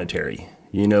always monetary,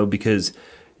 because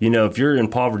if you're in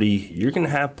poverty, you're going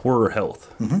to have poorer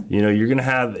health. Mm-hmm. You're going to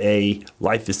have a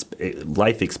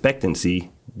life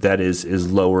expectancy that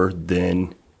is lower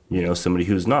than somebody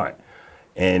who's not.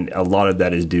 And a lot of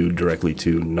that is due directly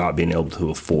to not being able to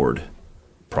afford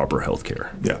proper health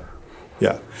care. Yeah.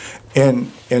 Yeah.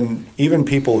 And even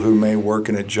people who may work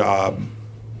in a job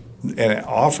and it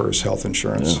offers health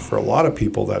insurance, for a lot of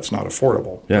people that's not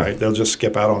affordable, right? They'll just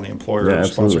skip out on the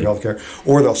employer-sponsored health care,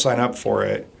 or they'll sign up for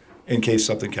it in case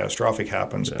something catastrophic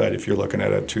happens. But if you're looking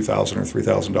at a $2,000 or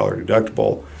 $3,000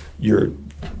 deductible, you're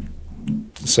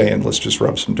saying let's just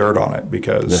rub some dirt on it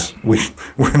because we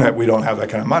don't have that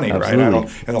kind of money, right? And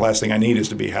the last thing I need is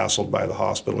to be hassled by the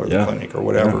hospital or the clinic or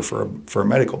whatever for a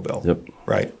medical bill,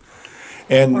 right?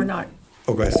 And or not.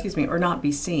 Oh, go ahead. Excuse me, or not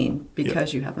be seen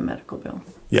because you have a medical bill.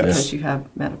 Yes. Because you have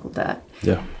medical debt.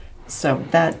 Yeah. So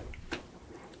that.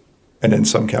 And then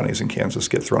some counties in Kansas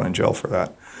get thrown in jail for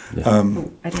that. I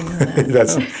didn't know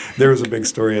that. There was a big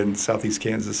story in southeast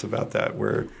Kansas about that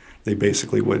where they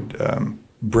basically would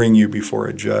bring you before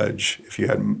a judge if you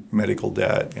had medical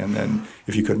debt, and then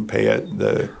if you couldn't pay it,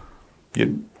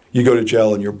 you go to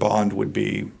jail and your bond would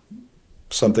be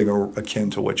something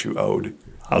akin to what you owed.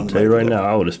 I'll tell you right now,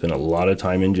 I would have spent a lot of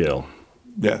time in jail.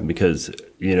 Yeah. Because,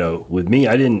 with me,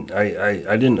 I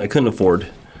couldn't afford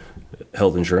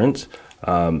health insurance.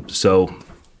 So,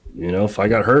 if I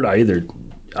got hurt,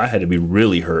 I had to be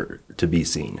really hurt to be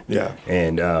seen. Yeah.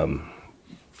 And,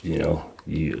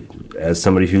 as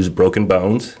somebody who's broken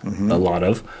bones, a lot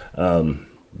of,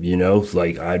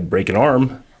 like I'd break an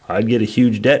arm, I'd get a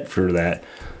huge debt for that.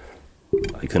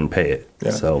 I couldn't pay it.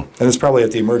 Yeah. So, and it's probably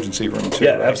at the emergency room too.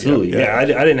 yeah, right? absolutely. Yeah, I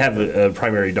didn't have a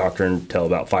primary doctor until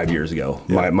about 5 years ago.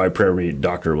 Yeah. My primary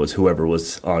doctor was whoever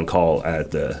was on call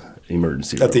at the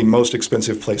emergency room. At the most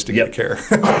expensive place to get care,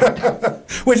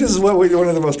 which is one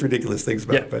of the most ridiculous things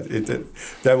about it. But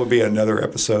that would be another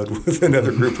episode with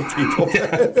another group of people.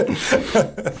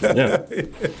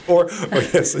 or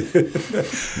yes.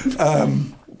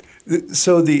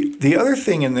 So the other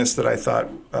thing in this that I thought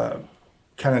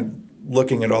kind of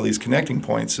looking at all these connecting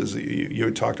points is you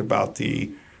had talked about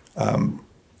the I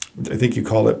think you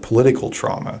called it political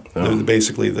trauma,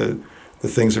 basically the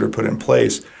things that are put in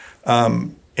place.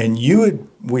 And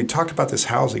we talked about this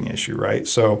housing issue, right?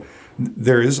 So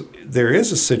there is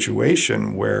a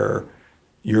situation where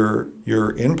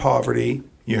you're in poverty,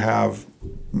 you have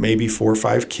maybe 4 or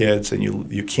 5 kids, and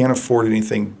you can't afford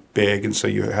anything big, and so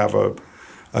you have a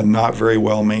not very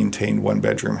well maintained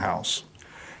 1-bedroom house,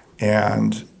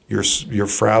 and you're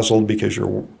frazzled because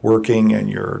you're working and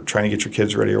you're trying to get your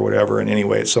kids ready or whatever. And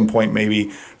anyway, at some point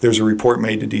maybe there's a report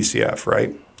made to DCF,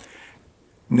 right?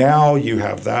 Now you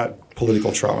have that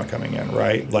political trauma coming in,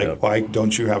 right? Like, why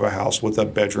don't you have a house with a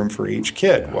bedroom for each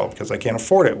kid? Yeah. Well, because I can't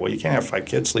afford it. Well, you can't have 5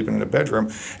 kids sleeping in a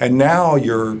bedroom. And now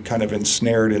you're kind of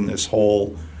ensnared in this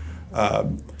whole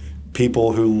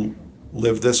people who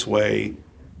live this way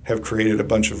have created a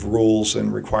bunch of rules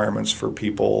and requirements for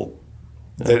people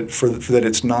that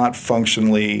it's not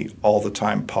functionally all the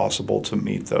time possible to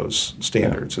meet those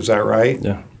standards. Is that right?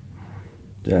 Yeah.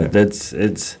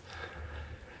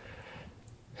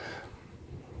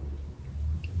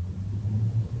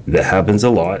 That happens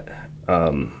a lot,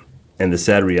 and the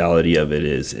sad reality of it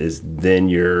is then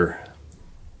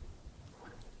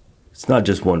it's not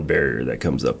just one barrier that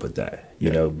comes up with that,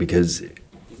 because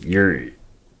you've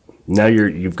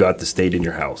got the state in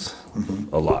your house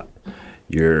a lot.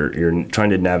 You're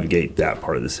trying to navigate that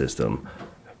part of the system,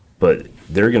 but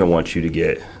they're going to want you to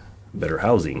get better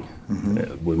housing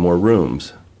with more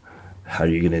rooms. How are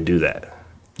you going to do that?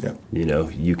 Yeah.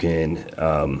 You can,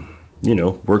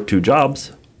 work 2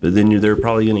 jobs, but then they're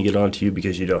probably going to get onto you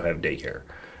because you don't have daycare,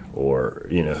 or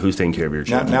who's taking care of your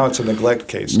children. Now it's a neglect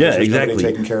case. Yeah, there's exactly.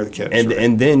 Nobody taking care of the kids. And right?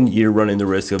 and then you're running the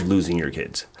risk of losing your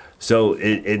kids. So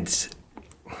it's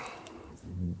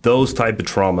those type of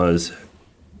traumas,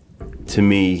 to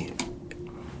me,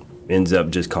 ends up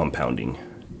just compounding.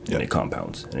 Yeah. And it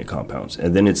compounds and it compounds,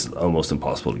 and then it's almost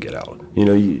impossible to get out.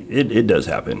 It does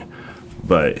happen,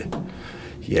 but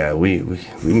yeah, we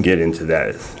can get into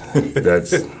that.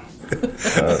 That's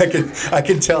I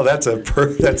can tell that's a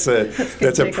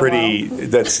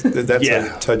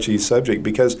touchy subject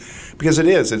because it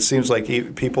is. It seems like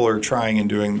people are trying and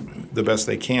doing the best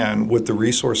they can with the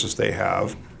resources they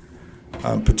have,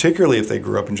 particularly if they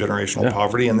grew up in generational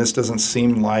poverty, and this doesn't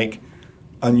seem like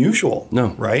unusual. No.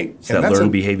 Right? It's that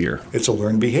learned behavior. It's a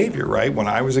learned behavior, right? When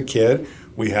I was a kid,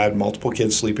 we had multiple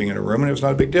kids sleeping in a room, and it was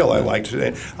not a big deal. I liked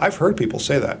it. I've heard people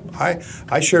say that.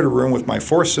 I shared a room with my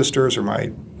 4 sisters or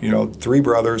my 3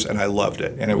 brothers, and I loved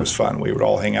it, and it was fun. We would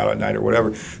all hang out at night or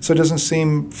whatever. So it doesn't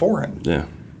seem foreign. Yeah.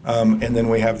 And then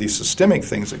we have these systemic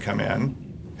things that come in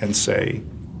and say,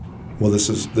 well, this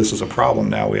is a problem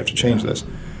now. We have to change this.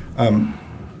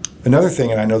 Another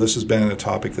thing, and I know this has been a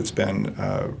topic that's been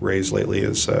raised lately,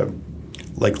 is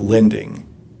like lending.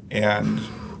 And,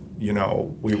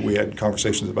 we had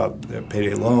conversations about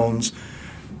payday loans.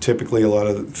 Typically, a lot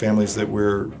of the families that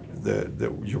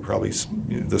you're probably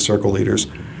the circle leaders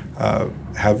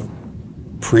have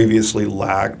previously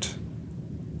lacked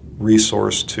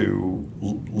resource to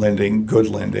lending, good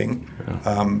lending.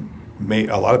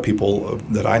 A lot of people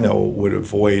that I know would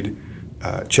avoid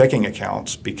checking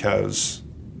accounts because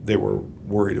they were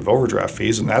worried of overdraft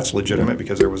fees, and that's legitimate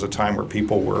because there was a time where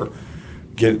people were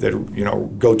go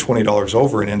 $20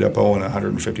 over and end up owing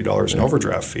 $150 in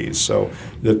overdraft fees. So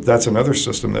that's another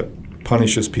system that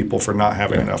punishes people for not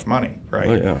having enough money, right?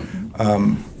 Oh,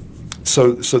 yeah.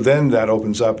 So then that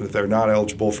opens up if they're not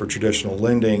eligible for traditional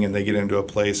lending and they get into a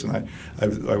place. And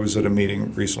I was at a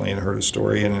meeting recently and heard a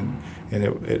story and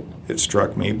it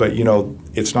struck me. But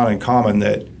it's not uncommon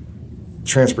that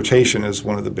transportation is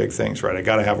one of the big things, right? I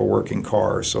got to have a working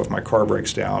car. So if my car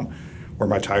breaks down or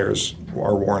my tires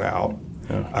are worn out,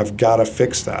 I've got to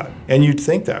fix that. And you'd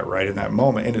think that, right, in that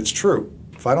moment. And it's true.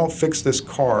 If I don't fix this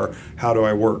car, how do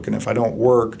I work? And if I don't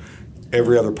work,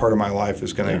 every other part of my life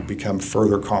is going to become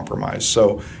further compromised.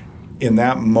 So in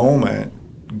that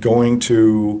moment, going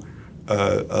to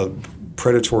a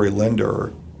predatory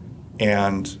lender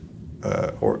and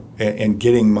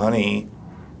getting money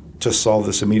to solve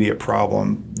this immediate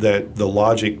problem, that the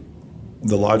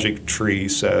logic tree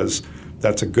says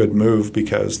that's a good move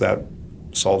because that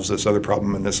solves this other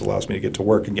problem and this allows me to get to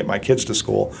work and get my kids to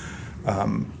school.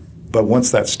 But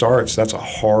once that starts, that's a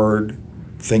hard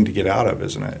thing to get out of,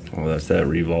 isn't it? Well, that's that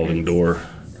revolving door.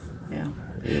 Yeah.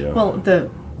 Yeah. Well,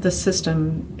 the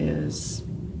system is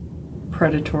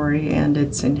predatory and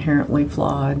it's inherently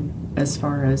flawed as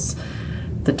far as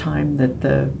the time that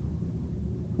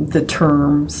the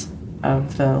terms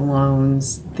of the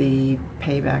loans, the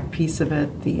payback piece of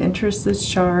it, the interest that's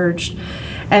charged,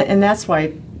 and that's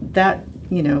why that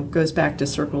goes back to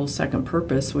Circle's second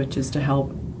purpose, which is to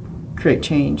help create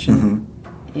change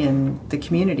in the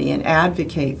community and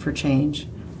advocate for change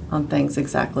on things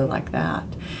exactly like that.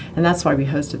 And that's why we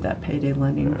hosted that payday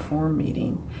lending reform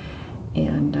meeting.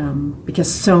 And because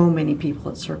so many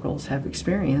people at Circles have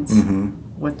experience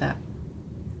with that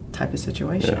type of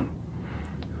situation. Yeah.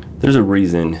 There's a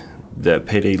reason that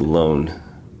payday loan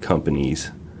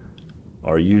companies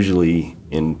are usually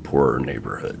in poorer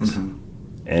neighborhoods.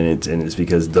 And it's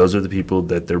because those are the people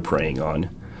that they're preying on.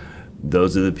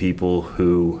 Those are the people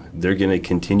who they're going to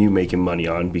continue making money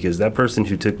on, because that person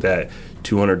who took that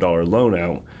 $200 loan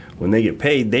out, when they get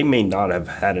paid, they may not have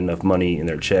had enough money in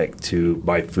their check to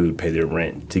buy food, pay their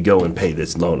rent, to go and pay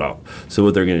this loan off. So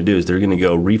what they're going to do is they're going to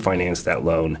go refinance that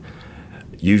loan,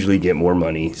 usually get more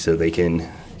money so they can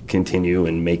continue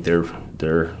and make their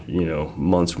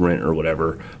month's rent or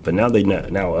whatever. But now they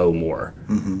now owe more,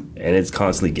 and it's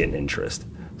constantly getting interest.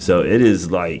 So it is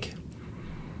like,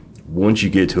 once you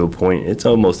get to a point, it's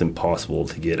almost impossible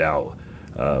to get out.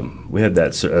 We had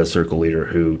that circle leader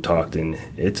who talked, and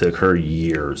it took her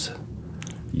years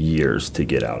to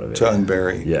get out of it. To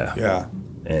unbury. Yeah.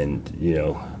 And,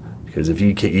 because if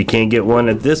you can't get one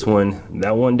at this one,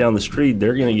 that one down the street,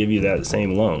 they're going to give you that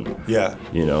same loan. Yeah.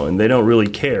 And they don't really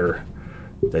care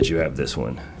that you have this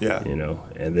one. Yeah.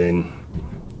 And then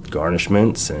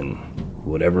garnishments and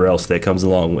whatever else that comes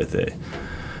along with it.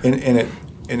 And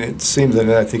it seems,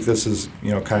 and I think this is,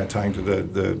 kind of tying to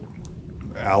the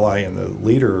ally and the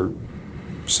leader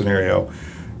scenario.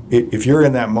 If you're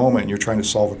in that moment and you're trying to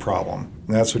solve a problem,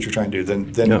 and that's what you're trying to do,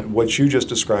 then what you just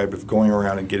described of going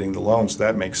around and getting the loans,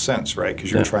 that makes sense, right?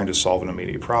 Because you're trying to solve an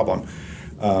immediate problem.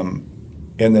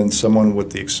 And then someone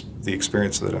with the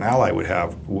experience that an ally would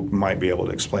have might be able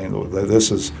to explain that this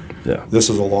is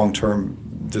a long-term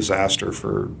disaster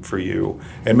for you,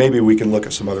 and maybe we can look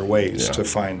at some other ways to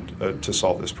find to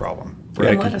solve this problem.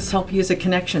 Right? And let us help use a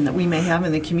connection that we may have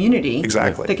in the community.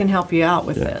 Exactly. That can help you out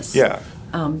with this. Yeah.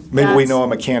 Maybe we know a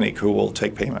mechanic who will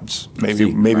take payments. Maybe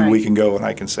we can go and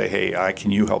I can say, hey,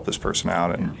 can you help this person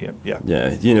out? And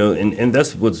and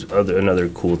that's what's another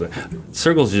cool thing.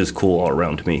 Circles are just cool all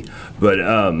around to me, but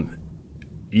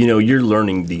you're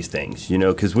learning these things,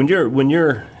 because when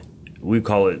you're we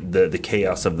call it the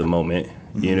chaos of the moment.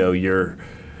 You're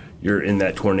in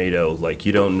that tornado, like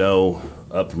you don't know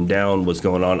up from down what's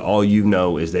going on. All you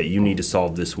know is that you need to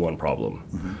solve this one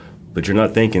problem, but you're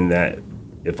not thinking that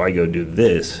if I go do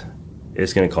this,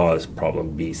 it's going to cause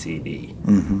problem B, C, D.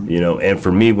 And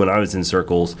for me, when I was in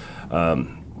Circles,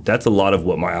 that's a lot of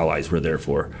what my allies were there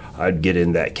for. I'd get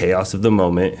in that chaos of the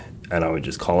moment, and I would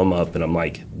just call them up, and I'm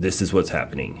like, this is what's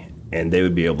happening, and they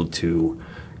would be able to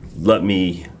let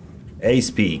me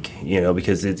speak,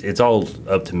 because it's all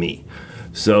up to me.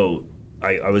 So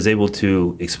I was able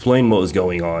to explain what was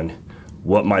going on,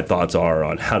 what my thoughts are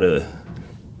on how to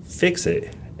fix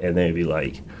it, and they'd be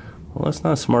like, well, that's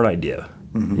not a smart idea.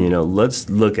 Let's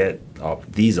look at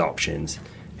these options.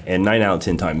 And 9 out of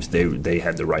 10 times they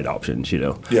had the right options,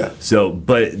 Yeah. So,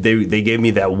 but they gave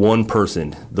me that one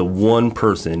person,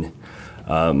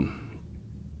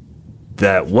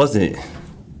 that wasn't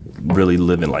really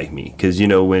living like me. Because,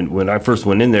 when I first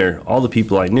went in there, all the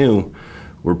people I knew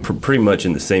were pretty much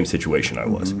in the same situation I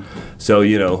was. So,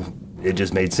 it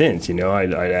just made sense.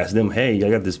 I'd ask them, hey, I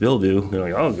got this bill due. They're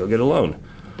like, oh, go get a loan.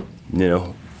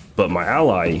 But my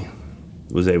ally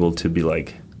was able to be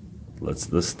like,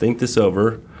 let's think this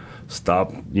over,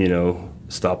 stop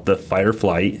the fight or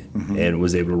flight, and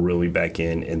was able to reel me back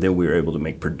in, and then we were able to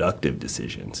make productive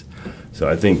decisions. So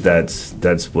I think that's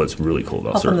what's really cool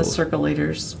about Helping circles. the circle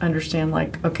leaders understand,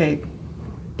 like, okay,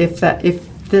 if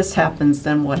this happens,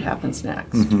 then what happens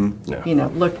next? Yeah.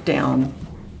 Look down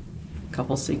a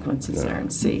couple sequences there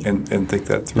and see. And think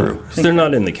that through. 'Cause they're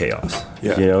not in the chaos.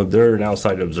 Yeah. They're an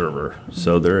outside observer,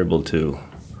 so they're able to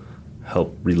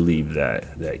help relieve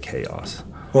that chaos.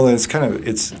 Well, that's kind of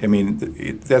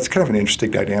an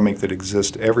interesting dynamic that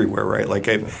exists everywhere, right? Like,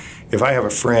 if I have a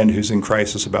friend who's in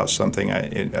crisis about something,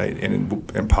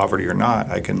 in poverty or not,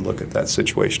 I can look at that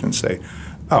situation and say,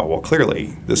 oh, well,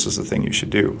 clearly this is the thing you should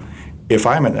do. If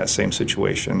I'm in that same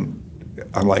situation,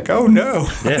 I'm like, oh no,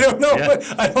 Yeah,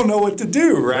 I don't know what to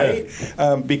do, right?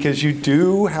 Yeah. Because you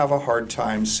do have a hard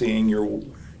time seeing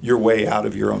your way out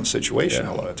of your own situation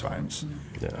a lot of times.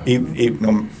 Yeah.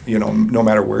 No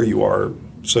matter where you are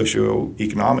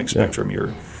socioeconomic spectrum,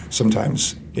 you're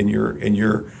sometimes in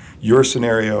your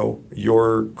scenario,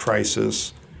 your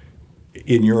crisis,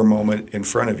 in your moment in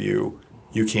front of you,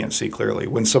 you can't see clearly.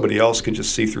 When somebody else can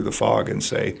just see through the fog and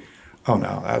say, oh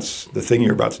no, that's the thing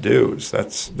you're about to do, is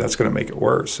that's going to make it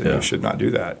worse, and you should not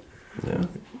do that. Yeah.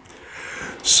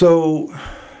 So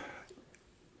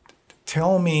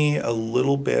tell me a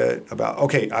little bit about,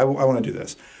 I want to do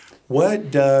this. What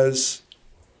does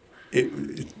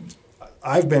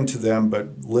I've been to them,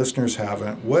 but listeners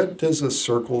haven't. What does a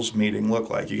circles meeting look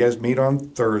like? You guys meet on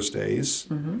Thursdays,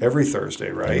 every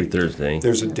Thursday, right? Every Thursday.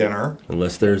 There's a dinner.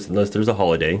 Unless there's a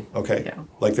holiday. Okay. Yeah.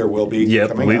 Like there will be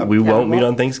coming up. We won't meet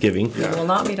on Thanksgiving. We will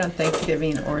not meet on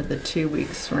Thanksgiving or the 2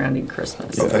 weeks surrounding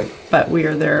Christmas. Okay. But we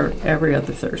are there every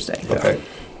other Thursday. Okay.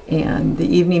 And the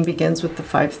evening begins with the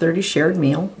 5:30 shared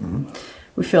meal.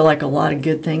 We feel like a lot of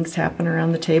good things happen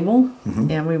around the table,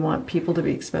 and we want people to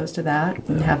be exposed to that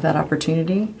and have that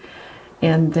opportunity.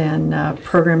 And then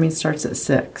programming starts at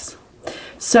 6.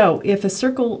 So if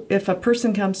a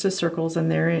person comes to Circles and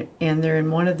they're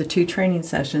in one of the 2 training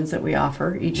sessions that we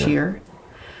offer each year,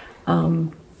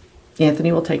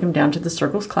 Anthony will take them down to the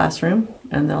Circles classroom,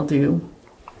 and they'll do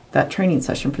that training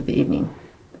session for the evening.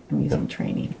 I'm using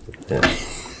training. Yeah.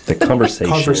 The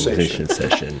conversation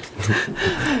session.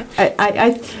 Okay.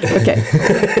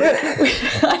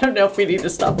 I don't know if we need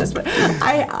to stop this, but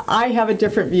I have a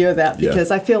different view of that because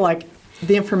I feel like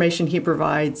the information he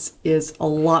provides is a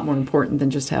lot more important than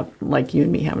just like you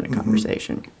and me having a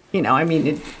conversation.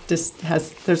 It just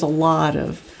there's a lot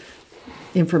of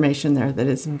information there that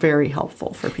is very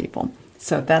helpful for people.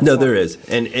 So that's there is,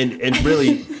 and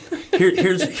really,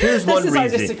 here's one is our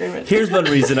reason. disagreement. Here's one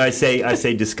reason I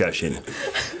say discussion.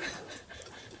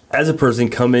 As a person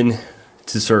coming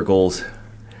to Circles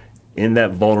in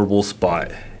that vulnerable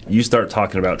spot, you start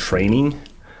talking about training,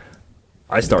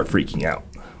 I start freaking out.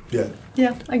 Yeah,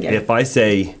 I get it. If I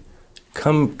say,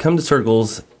 come to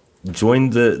Circles, join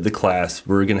the class,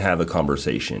 we're going to have a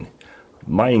conversation.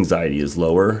 My anxiety is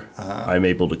lower. I'm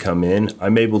able to come in.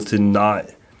 I'm able to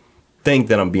not think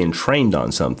that I'm being trained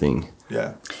on something.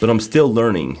 Yeah. But I'm still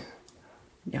learning.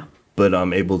 Yeah. But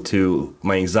I'm able to,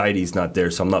 my anxiety's not there,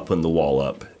 so I'm not putting the wall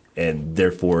up. And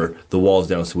therefore, the wall's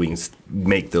down so we can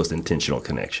make those intentional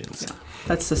connections. Yeah.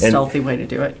 That's the stealthy way to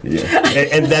do it. Yeah.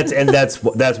 and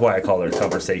that's why I call it a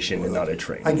conversation and not a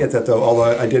training. I get that, though,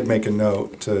 although I did make a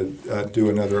note to do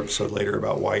another episode later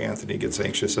about why Anthony gets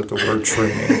anxious at the word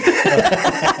training.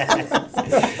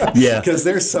 Yeah. Because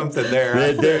there's something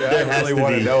there. There I really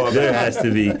want to know about. There has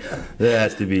to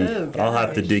be. Oh, I'll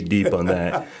have to dig deep on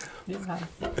that.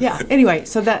 Yeah. Anyway,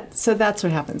 so that's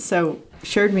what happens. So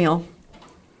shared meal.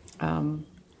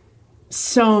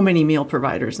 So many meal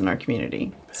providers in our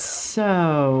community.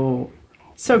 So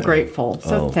grateful,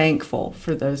 thankful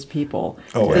for those people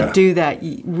that do that.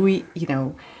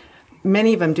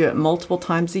 Many of them do it multiple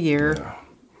times a year.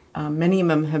 Yeah. Many of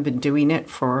them have been doing it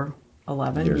for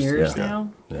 11 years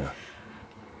now. Yeah.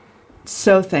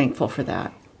 So thankful for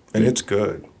that. And it's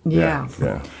good. Yeah.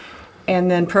 And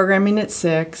then programming at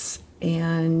 6,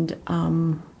 and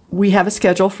we have a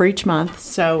schedule for each month.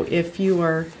 So if you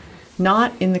are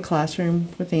not in the classroom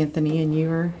with Anthony, and you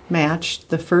are matched.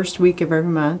 The first week of every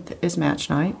month is match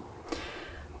night.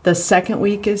 The second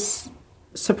week is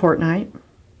support night.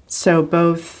 So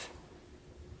both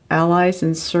allies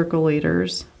and circle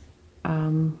leaders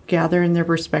gather in their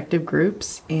respective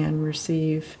groups and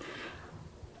receive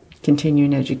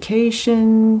continuing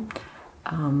education,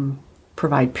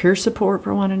 provide peer support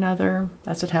for one another.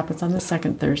 That's what happens on the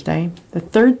second Thursday. The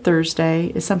third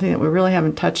Thursday is something that we really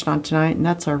haven't touched on tonight, and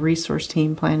that's our resource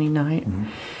team planning night. Mm-hmm.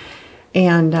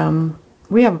 And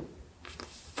we have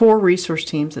 4 resource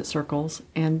teams at Circles,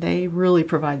 and they really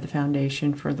provide the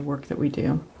foundation for the work that we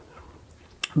do.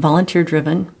 Volunteer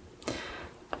driven.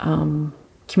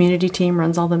 Community team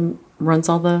runs all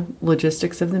the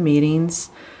logistics of the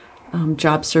meetings.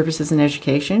 Job services and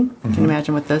education. Mm-hmm. You can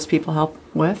imagine what those people help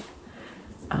with.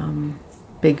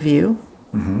 Big View,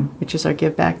 mm-hmm. which is our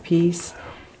give back piece.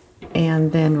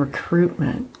 And then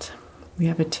recruitment. We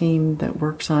have a team that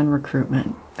works on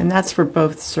recruitment. And that's for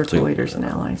both circle leaders and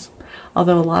allies.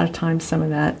 Although a lot of times some of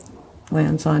that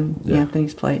lands on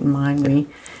Anthony's plate and mine.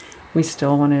 We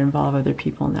still want to involve other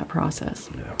people in that process.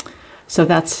 Yeah. So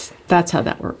that's how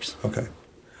that works. Okay.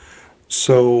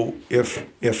 So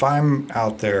if I'm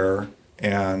out there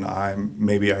and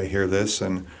maybe I hear this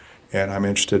and I'm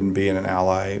interested in being an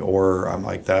ally, or I'm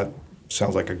like, that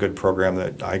sounds like a good program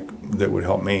that would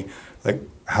help me. Like,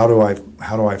 how do I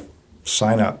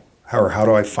sign up? How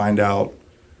do I find out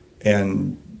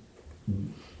and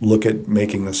look at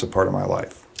making this a part of my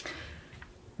life?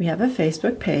 We have a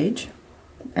Facebook page,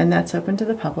 and that's open to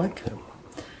the public.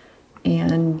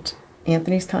 And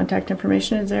Anthony's contact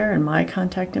information is there, and my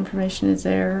contact information is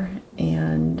there,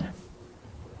 and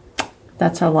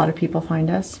that's how a lot of people find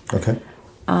us. Okay.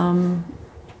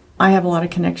 I have a lot of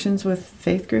connections with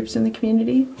faith groups in the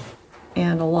community,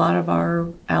 and a lot of our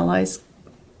allies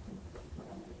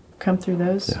come through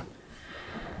those. Yeah.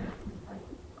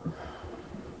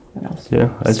 What else?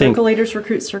 Yeah, I think circle leaders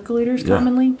recruit circle leaders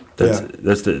commonly.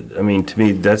 To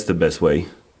me, that's the best way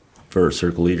for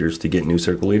circle leaders to get new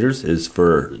circle leaders, is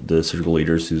for the circle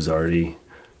leaders who's already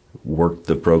worked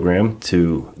the program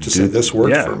to say this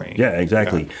worked for me. Yeah,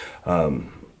 exactly. Yeah.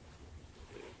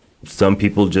 Some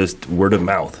people just word of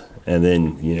mouth, and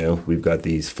then we've got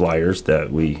these flyers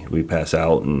that we pass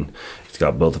out, and it's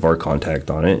got both of our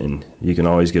contact on it, and you can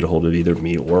always get a hold of either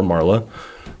me or Marla.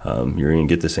 You're going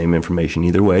to get the same information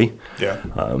either way. Yeah.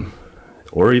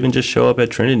 Or even just show up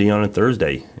at Trinity on a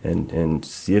Thursday and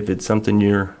see if it's something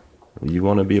you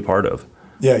want to be a part of.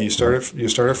 Yeah, you start at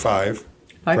 5:30.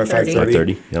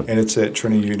 5:30. Yep. And it's at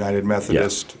Trinity United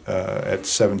Methodist at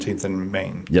 17th and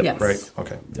Main. Yep. Yes. Right.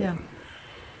 Okay. Yeah.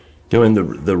 Go in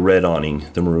the red awning,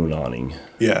 the maroon awning.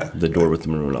 Yeah. The door with the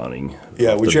maroon awning.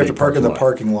 Yeah, which you have to park in the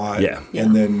parking lot. Yeah.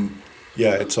 And then,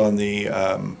 it's on the,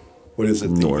 what is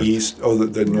it, north. The east? Oh,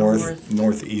 the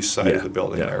northeast side of the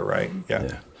building there, right?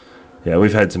 Yeah. Yeah,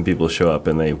 we've had some people show up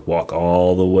and they walk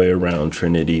all the way around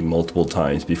Trinity multiple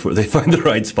times before they find the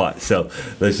right spot. So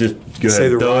let's just go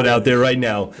ahead and throw it out there right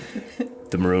now.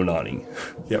 The maroon awning.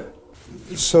 Yep.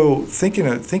 So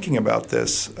thinking about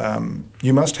this,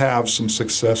 you must have some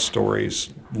success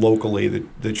stories locally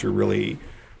that you're really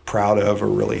proud of or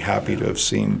really happy to have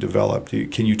seen developed.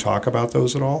 Can you talk about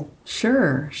those at all?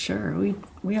 Sure.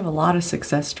 We have a lot of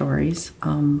success stories.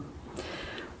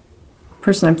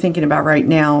 Person I'm thinking about right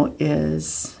now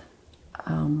is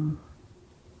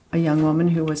a young woman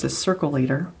who was a circle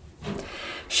leader.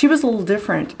 She was a little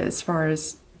different as far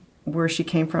as where she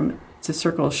came from to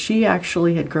circle. She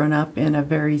actually had grown up in a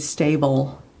very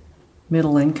stable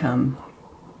middle-income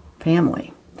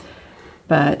family,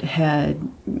 but had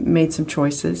made some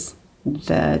choices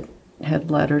that had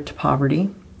led her to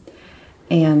poverty.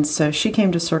 And so she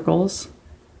came to Circles,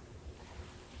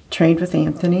 trained with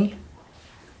Anthony,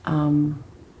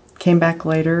 came back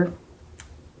later,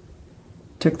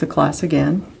 took the class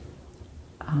again,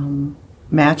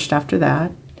 matched after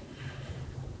that,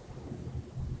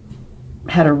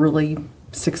 had a really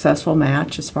successful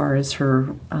match as far as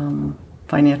her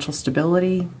financial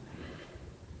stability.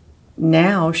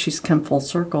 Now she's come full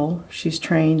circle. She's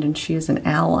trained and she is an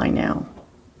ally now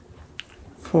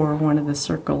for one of the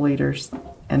circle leaders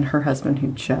and her husband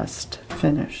who just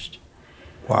finished.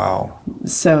 Wow.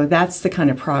 So that's the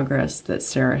kind of progress that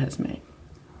Sarah has made.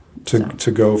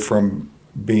 To go from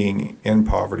being in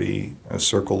poverty, a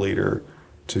circle leader,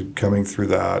 to coming through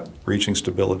that, reaching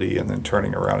stability, and then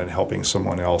turning around and helping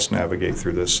someone else navigate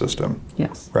through this system.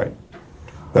 Yes. Right.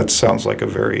 That sounds like a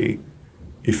very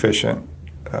efficient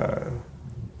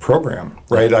program,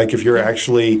 right? Like if you're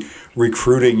actually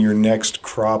recruiting your next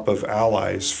crop of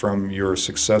allies from your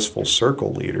successful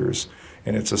circle leaders,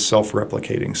 and it's a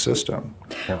self-replicating system.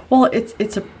 Well,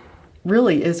 it's a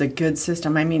really is a good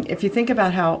system. I mean, if you think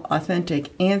about how authentic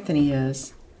Anthony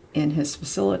is in his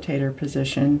facilitator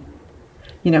position,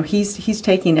 he's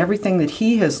taking everything that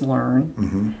he has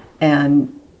learned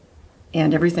and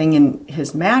everything in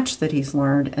his match that he's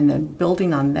learned, and then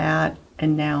building on that,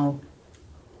 and now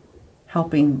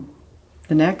helping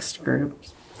the next group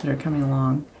that are coming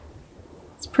along.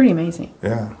 It's pretty amazing.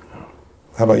 Yeah.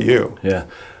 How about you? Yeah.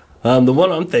 The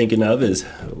one I'm thinking of is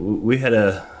we had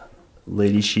a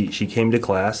lady, she came to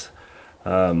class,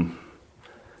 was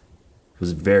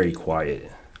very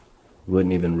quiet,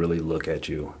 wouldn't even really look at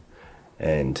you.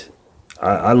 And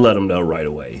I let them know right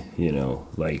away,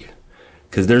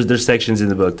 because there's sections in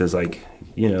the book that's like,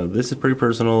 this is pretty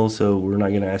personal, so we're not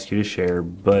going to ask you to share,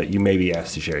 but you may be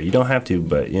asked to share. You don't have to,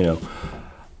 but,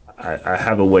 I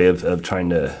have a way of trying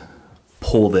to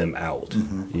pull them out,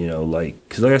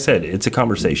 because like I said, it's a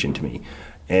conversation to me.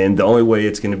 And the only way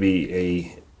it's going to be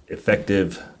a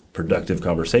effective, productive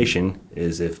conversation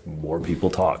is if more people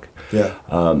talk. Yeah.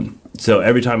 So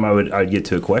every time I'd get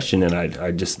to a question, and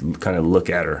I'd just kind of look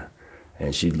at her,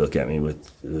 and she'd look at me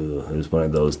with, it was one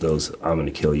of those I'm going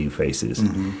to kill you faces.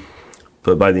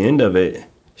 But by the end of it,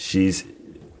 she's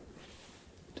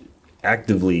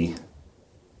actively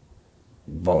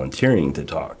volunteering to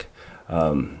talk.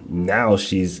 Now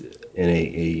she's in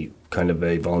a kind of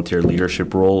a volunteer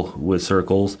leadership role with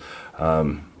Circles,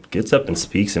 gets up and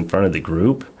speaks in front of the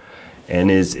group, and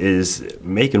is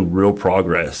making real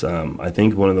progress. I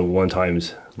think one of the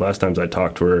last times I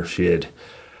talked to her, she had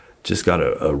just got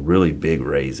a really big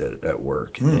raise at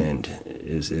work and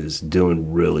is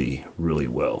doing really, really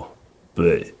well.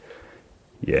 But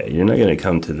yeah, you're not going to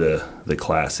come to the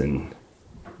class and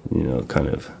kind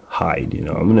of hide.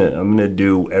 I'm gonna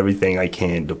do everything I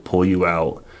can to pull you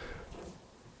out.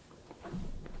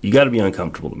 You got to be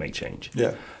uncomfortable to make change.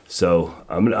 Yeah. So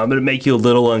I'm gonna make you a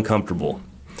little uncomfortable,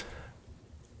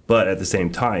 but at the same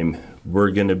time,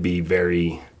 we're gonna be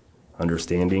very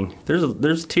understanding.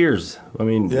 There's tears. I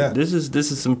mean, this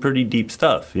is some pretty deep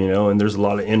stuff, and there's a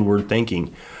lot of inward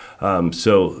thinking.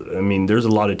 So I mean, there's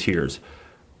a lot of tears.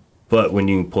 But when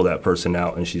you pull that person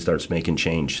out and she starts making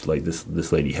change like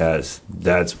this lady has,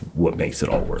 that's what makes it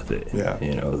all worth it. Yeah.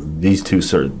 These two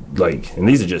and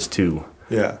these are just two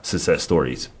success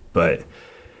stories. But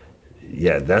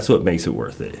yeah, that's what makes it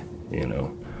worth it.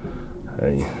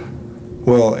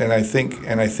 Well, and I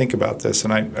think about this,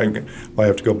 and I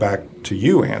have to go back to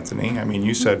you, Anthony. I mean,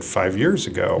 you said 5 years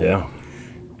ago,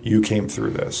 you came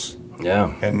through this.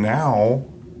 Yeah. And now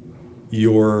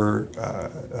you're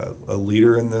a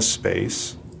leader in this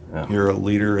space. Yeah. You're a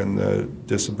leader in the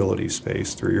disability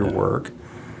space through your work.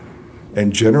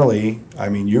 And generally, I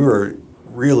mean, you're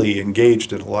really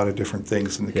engaged in a lot of different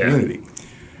things in the community.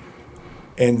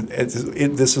 And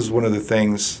this is one of the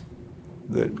things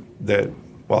that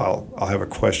well, I'll have a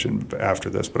question after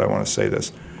this, but I want to say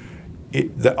this.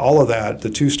 All of that, the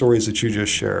two stories that you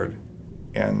just shared,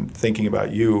 and thinking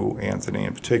about you, Anthony,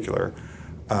 in particular,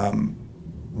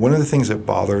 one of the things that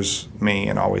bothers me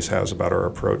and always has about our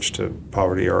approach to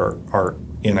poverty, or our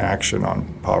inaction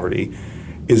on poverty,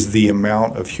 is the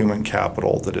amount of human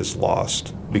capital that is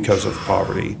lost because of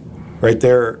poverty. Right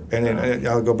there, and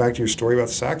I'll go back to your story about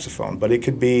the saxophone, but it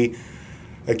could be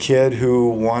a kid who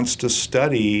wants to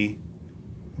study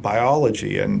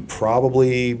biology, and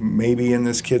probably maybe in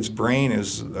this kid's brain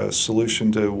is a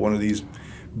solution to one of these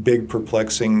big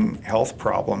perplexing health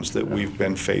problems that we've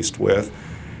been faced with.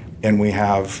 And we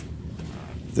have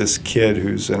this kid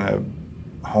who's in a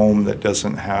home that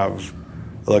doesn't have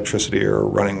electricity or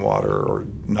running water or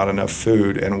not enough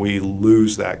food, and we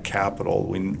lose that capital,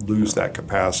 we lose that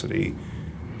capacity,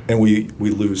 and we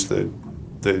lose the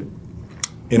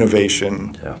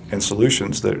innovation and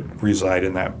solutions that reside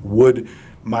in that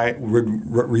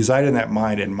reside in that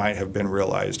mind and might have been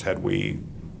realized had we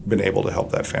been able to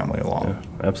help that family along.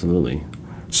 Yeah, absolutely.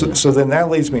 So then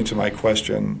that leads me to my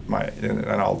question, and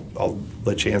I'll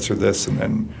let you answer this and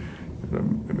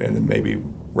then maybe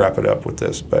wrap it up with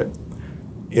this. But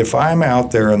if I'm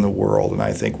out there in the world and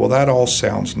I think, well, that all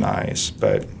sounds nice,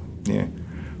 but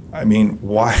I mean,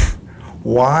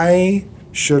 why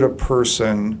should a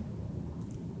person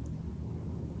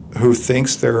who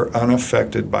thinks they're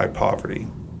unaffected by poverty,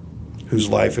 whose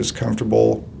life is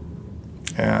comfortable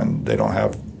and they don't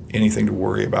have anything to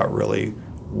worry about really,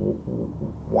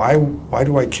 why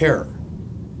do I care?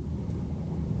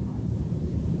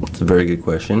 It's a very good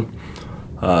question.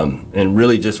 And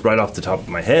really just right off the top of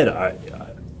my head,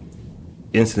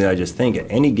 instantly I just think at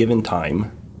any given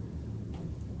time,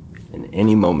 in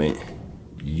any moment,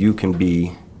 you can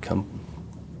become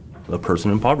a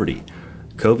person in poverty.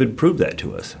 COVID proved that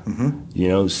to us. You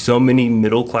know, so many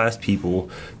middle-class people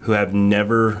who have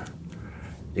never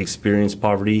experienced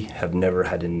poverty, have never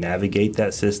had to navigate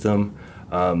that system.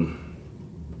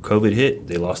 COVID hit,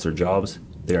 they lost their jobs.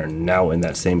 They are now in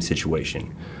that same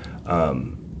situation.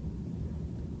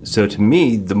 So to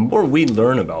me, the more we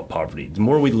learn about poverty, the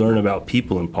more we learn about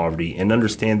people in poverty and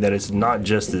understand that it's not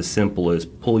just as simple as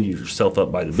pull yourself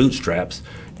up by the bootstraps.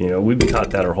 You know, we've been taught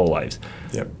that our whole lives.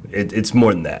 Yep. It's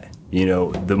more than that. You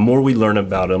know, the more we learn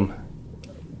about them,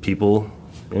 people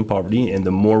in poverty, and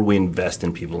the more we invest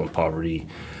in people in poverty,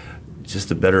 just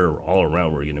the better all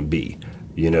around we're going to be.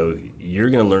 You know, you're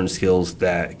going to learn skills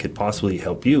that could possibly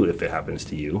help you if it happens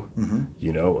to you.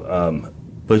 You know,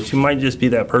 but you might just be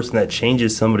that person that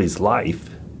changes somebody's life,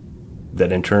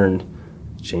 that in turn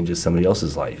changes somebody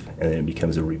else's life, and then it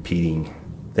becomes a repeating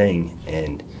thing.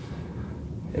 And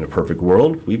in a perfect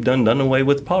world, we've done away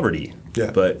with poverty.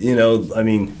 Yeah. But you know, I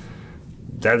mean,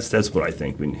 that's what I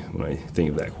think when I think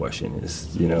of that question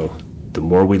is, you know, the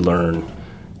more we learn,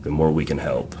 the more we can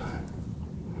help.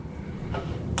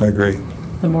 I agree.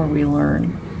 The more we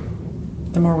learn,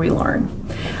 the more we learn.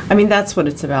 I mean, that's what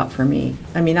it's about for me.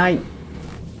 I mean, I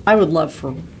would love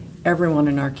for everyone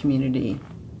in our community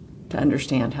to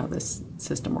understand how this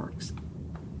system works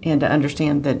and to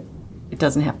understand that it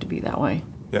doesn't have to be that way.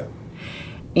 Yeah.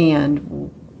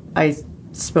 And I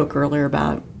spoke earlier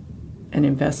about an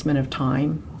investment of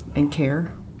time and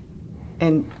care,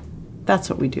 and that's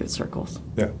what we do at Circles.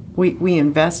 Yeah. We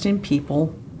invest in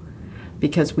people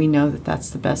because we know that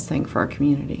that's the best thing for our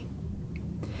community.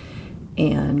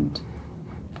 And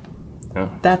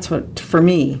that's what, for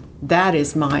me, that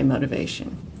is my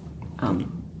motivation.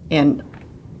 And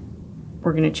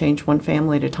we're going to change one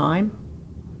family at a time,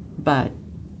 but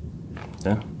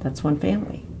that's one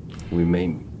family. We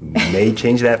may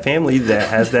change that family that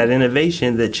has that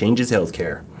innovation that changes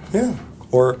healthcare. Yeah.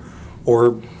 Or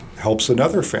helps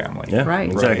another family. Yeah, Right.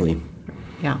 exactly.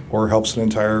 Yeah. Or helps an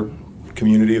entire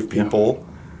community of people.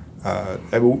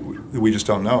 We just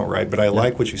don't know, right? But I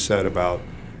like what you said about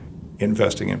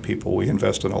investing in people. We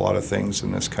invest in a lot of things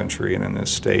in this country and in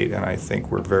this state, and I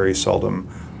think we're very seldom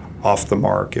off the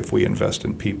mark if we invest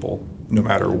in people, no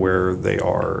matter where they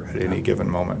are at any given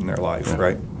moment in their life,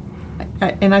 right?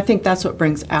 And I think that's what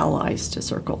brings allies to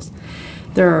Circles.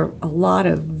 There are a lot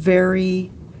of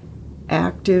very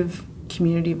active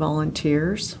community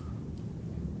volunteers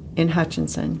in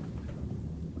Hutchinson,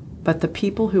 but the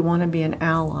people who want to be an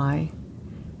ally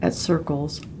at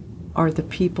Circles are the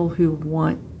people who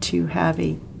want to have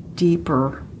a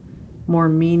deeper, more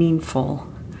meaningful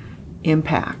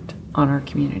impact on our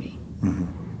community.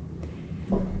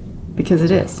 Because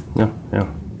it is. Yeah.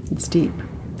 It's deep.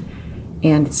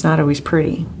 And it's not always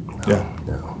pretty. Yeah.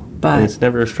 No. But And it's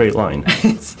never a straight line.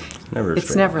 it's Never.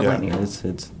 it's never Yeah. linear.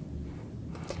 It's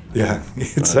Yeah.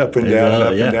 It's up and down and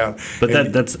up and down. But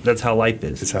And that's how life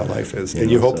is. it's how life is. You And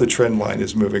know, you hope so- the trend line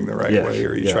is moving the right Yeah, way,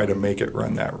 or you yeah. try to make it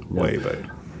run that way.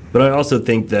 But I also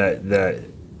think that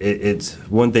it's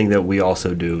one thing that we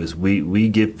also do is we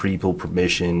give people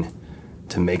permission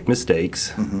to make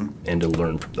mistakes and to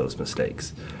learn from those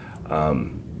mistakes.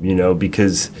 You know,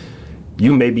 because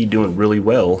you may be doing really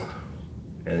well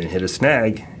and hit a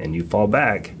snag and you fall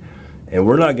back, and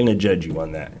we're not going to judge you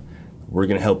on that. We're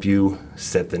going to help you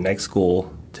set the next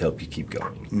goal to help you keep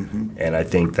going. And I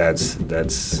think that's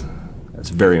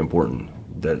very important.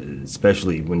 That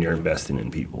especially when you're investing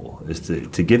in people, is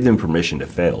to give them permission to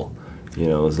fail. You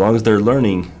know, as long as they're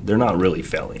learning, they're not really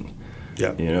failing.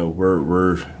 Yeah. You know,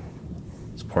 we're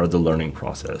it's part of the learning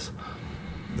process.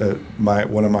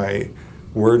 One of my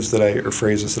words or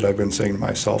phrases that I've been saying to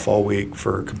myself all week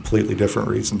for completely different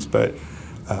reasons, but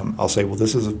I'll say, well,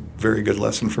 this is a very good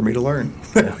lesson for me to learn.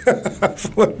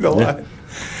 I've learned a lot.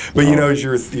 But you know, as you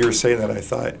were saying that, I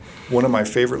thought one of my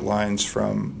favorite lines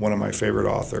from one of my favorite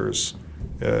authors,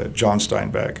 John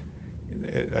Steinbeck,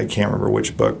 I can't remember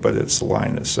which book, but it's the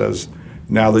line that says,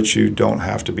 now that you don't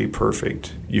have to be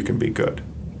perfect, you can be good.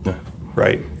 Yeah.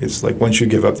 Right? It's like once you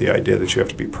give up the idea that you have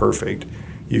to be perfect,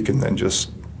 you can then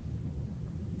just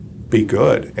be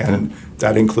good. And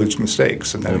that includes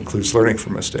mistakes, and that includes learning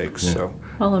from mistakes. Yeah. So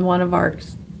Well, and one of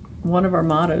our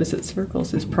mottos at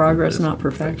Circles is progress, not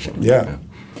perfection. yeah.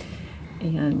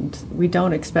 And we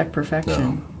don't expect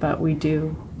perfection, No. but we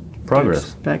do Progress.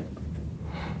 expect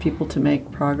people to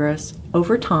make progress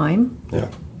over time Yeah.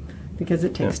 because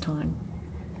it takes time.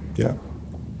 Yeah.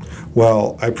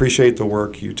 Well, I appreciate the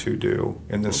work you two do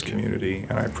in this community,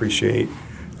 and I appreciate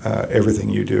everything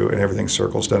you do and everything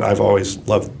Circles done. I've always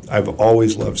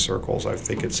loved Circles. I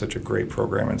think it's such a great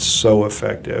program and so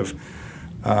effective,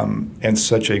 and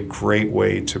such a great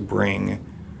way to bring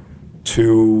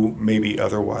two maybe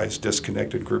otherwise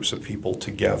disconnected groups of people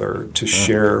together to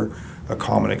share a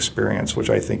common experience, which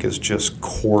I think is just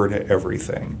core to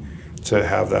everything, to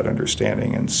have that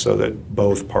understanding, and so that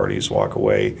both parties walk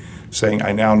away saying,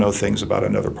 I now know things about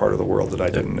another part of the world that I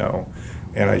didn't know.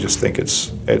 And I just think it's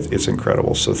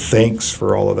incredible. So thanks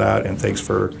for all of that, and thanks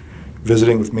for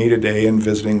visiting with me today and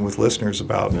visiting with listeners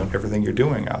about everything you're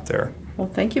doing out there. Well,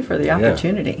 thank you for the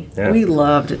opportunity. Yeah. We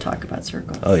love to talk about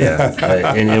circles. Oh, yeah.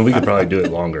 And we could probably do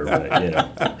it longer, but, you know.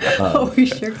 Oh, we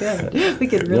sure could. We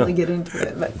could really get into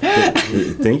it. But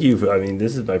Thank you.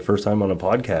 This is my first time on a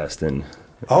podcast, and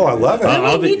Oh, I love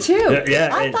it. me too. Yeah,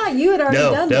 I thought you had already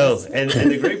done this. And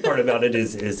the great part about it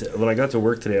is when I got to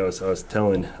work today, I was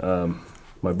telling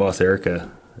my boss Erica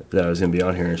that I was going to be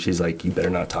on here, and she's like, "You better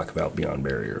not talk about Beyond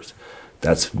Barriers."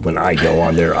 That's when I go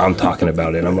on there. I'm talking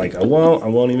about it. I'm like, I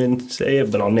won't even say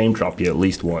it, but I'll name drop you at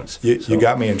least once. You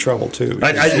got me in trouble too.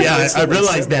 I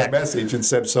realized that message and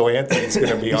said, "So Anthony's going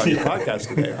to be on your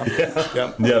podcast today."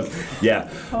 Huh? Yeah.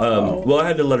 Well, I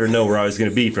had to let her know where I was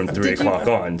going to be from 3 o'clock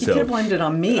on. You So could have blamed it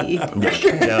on me. yeah. We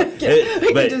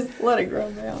But- could just let it grow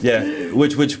down. Yeah,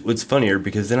 which what's funnier,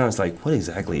 because then I was like, what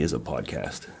exactly is a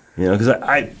podcast? You know, because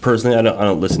I personally I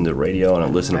don't listen to radio, I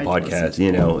don't listen to Right, podcasts.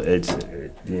 You know, it's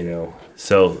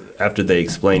So after they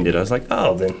explained it, I was like,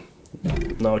 oh, then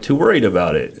I'm not too worried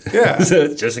about it. Yeah. So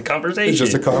it's just a conversation. It's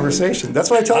just a conversation. That's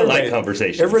what I tell I everybody. like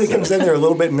conversations. Everybody comes in there a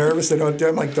little bit nervous. They don't.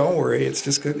 I'm like, don't worry. It's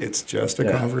just good. It's just a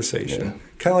Yeah. conversation. Yeah.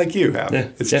 Kind of like you have. Yeah.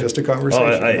 It's Yeah. just a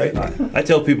conversation, right? I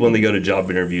tell people when they go to job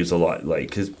interviews a lot, like,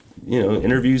 because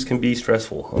interviews can be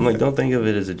stressful. I'm like, don't think of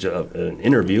it as an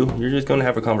interview. You're just going to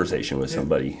have a conversation with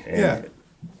somebody. And Yeah.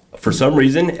 For some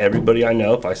reason, everybody I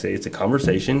know, if I say it's a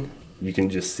conversation, you can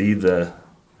just see the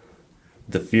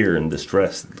fear and the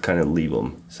stress kind of leave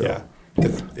them. So Yeah. I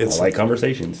like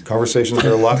conversations. Conversations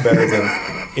are a lot better than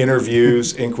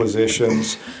interviews,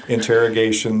 inquisitions,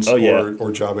 interrogations, Oh, yeah.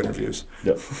 or job interviews.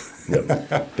 Yep.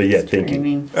 But yeah, thank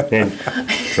Training. you. And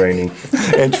training.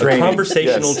 And training.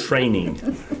 Conversational Yes. training.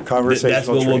 Conversational That's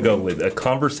what training. we'll go with. A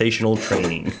conversational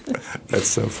training. That's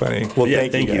so funny. Well, Yeah,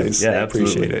 thank you guys. Yeah, I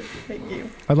appreciate absolutely. it. Thank you.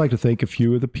 I'd like to thank a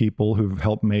few of the people who've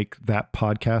helped make that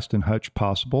podcast in Hutch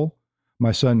possible.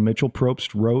 My son Mitchell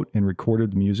Probst wrote and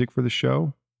recorded the music for the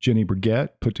show. Jenny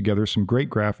Brigette put together some great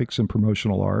graphics and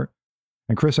promotional art.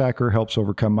 And Chris Acker helps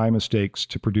overcome my mistakes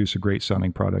to produce a great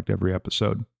sounding product every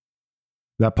episode.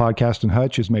 That podcast in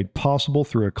Hutch is made possible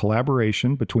through a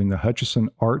collaboration between the Hutchison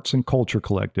Arts and Culture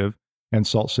Collective and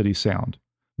Salt City Sound.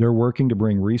 They're working to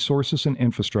bring resources and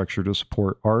infrastructure to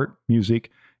support art, music,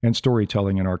 and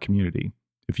storytelling in our community.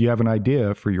 If you have an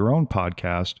idea for your own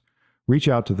podcast, reach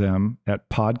out to them at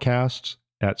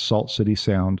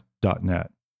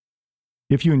podcasts@saltcitysound.net.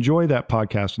 If you enjoy that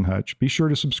podcast in Hutch, be sure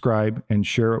to subscribe and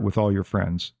share it with all your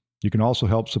friends. You can also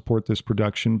help support this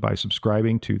production by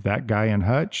subscribing to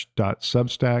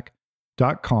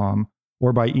thatguyinhutch.substack.com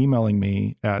or by emailing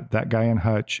me at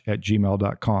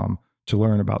thatguyinhutch@gmail.com to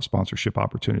learn about sponsorship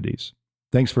opportunities.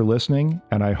 Thanks for listening,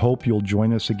 and I hope you'll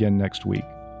join us again next week.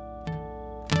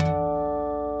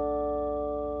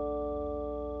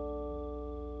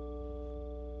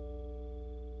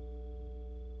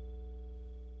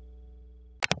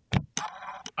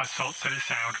 A Salt City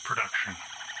Sound production.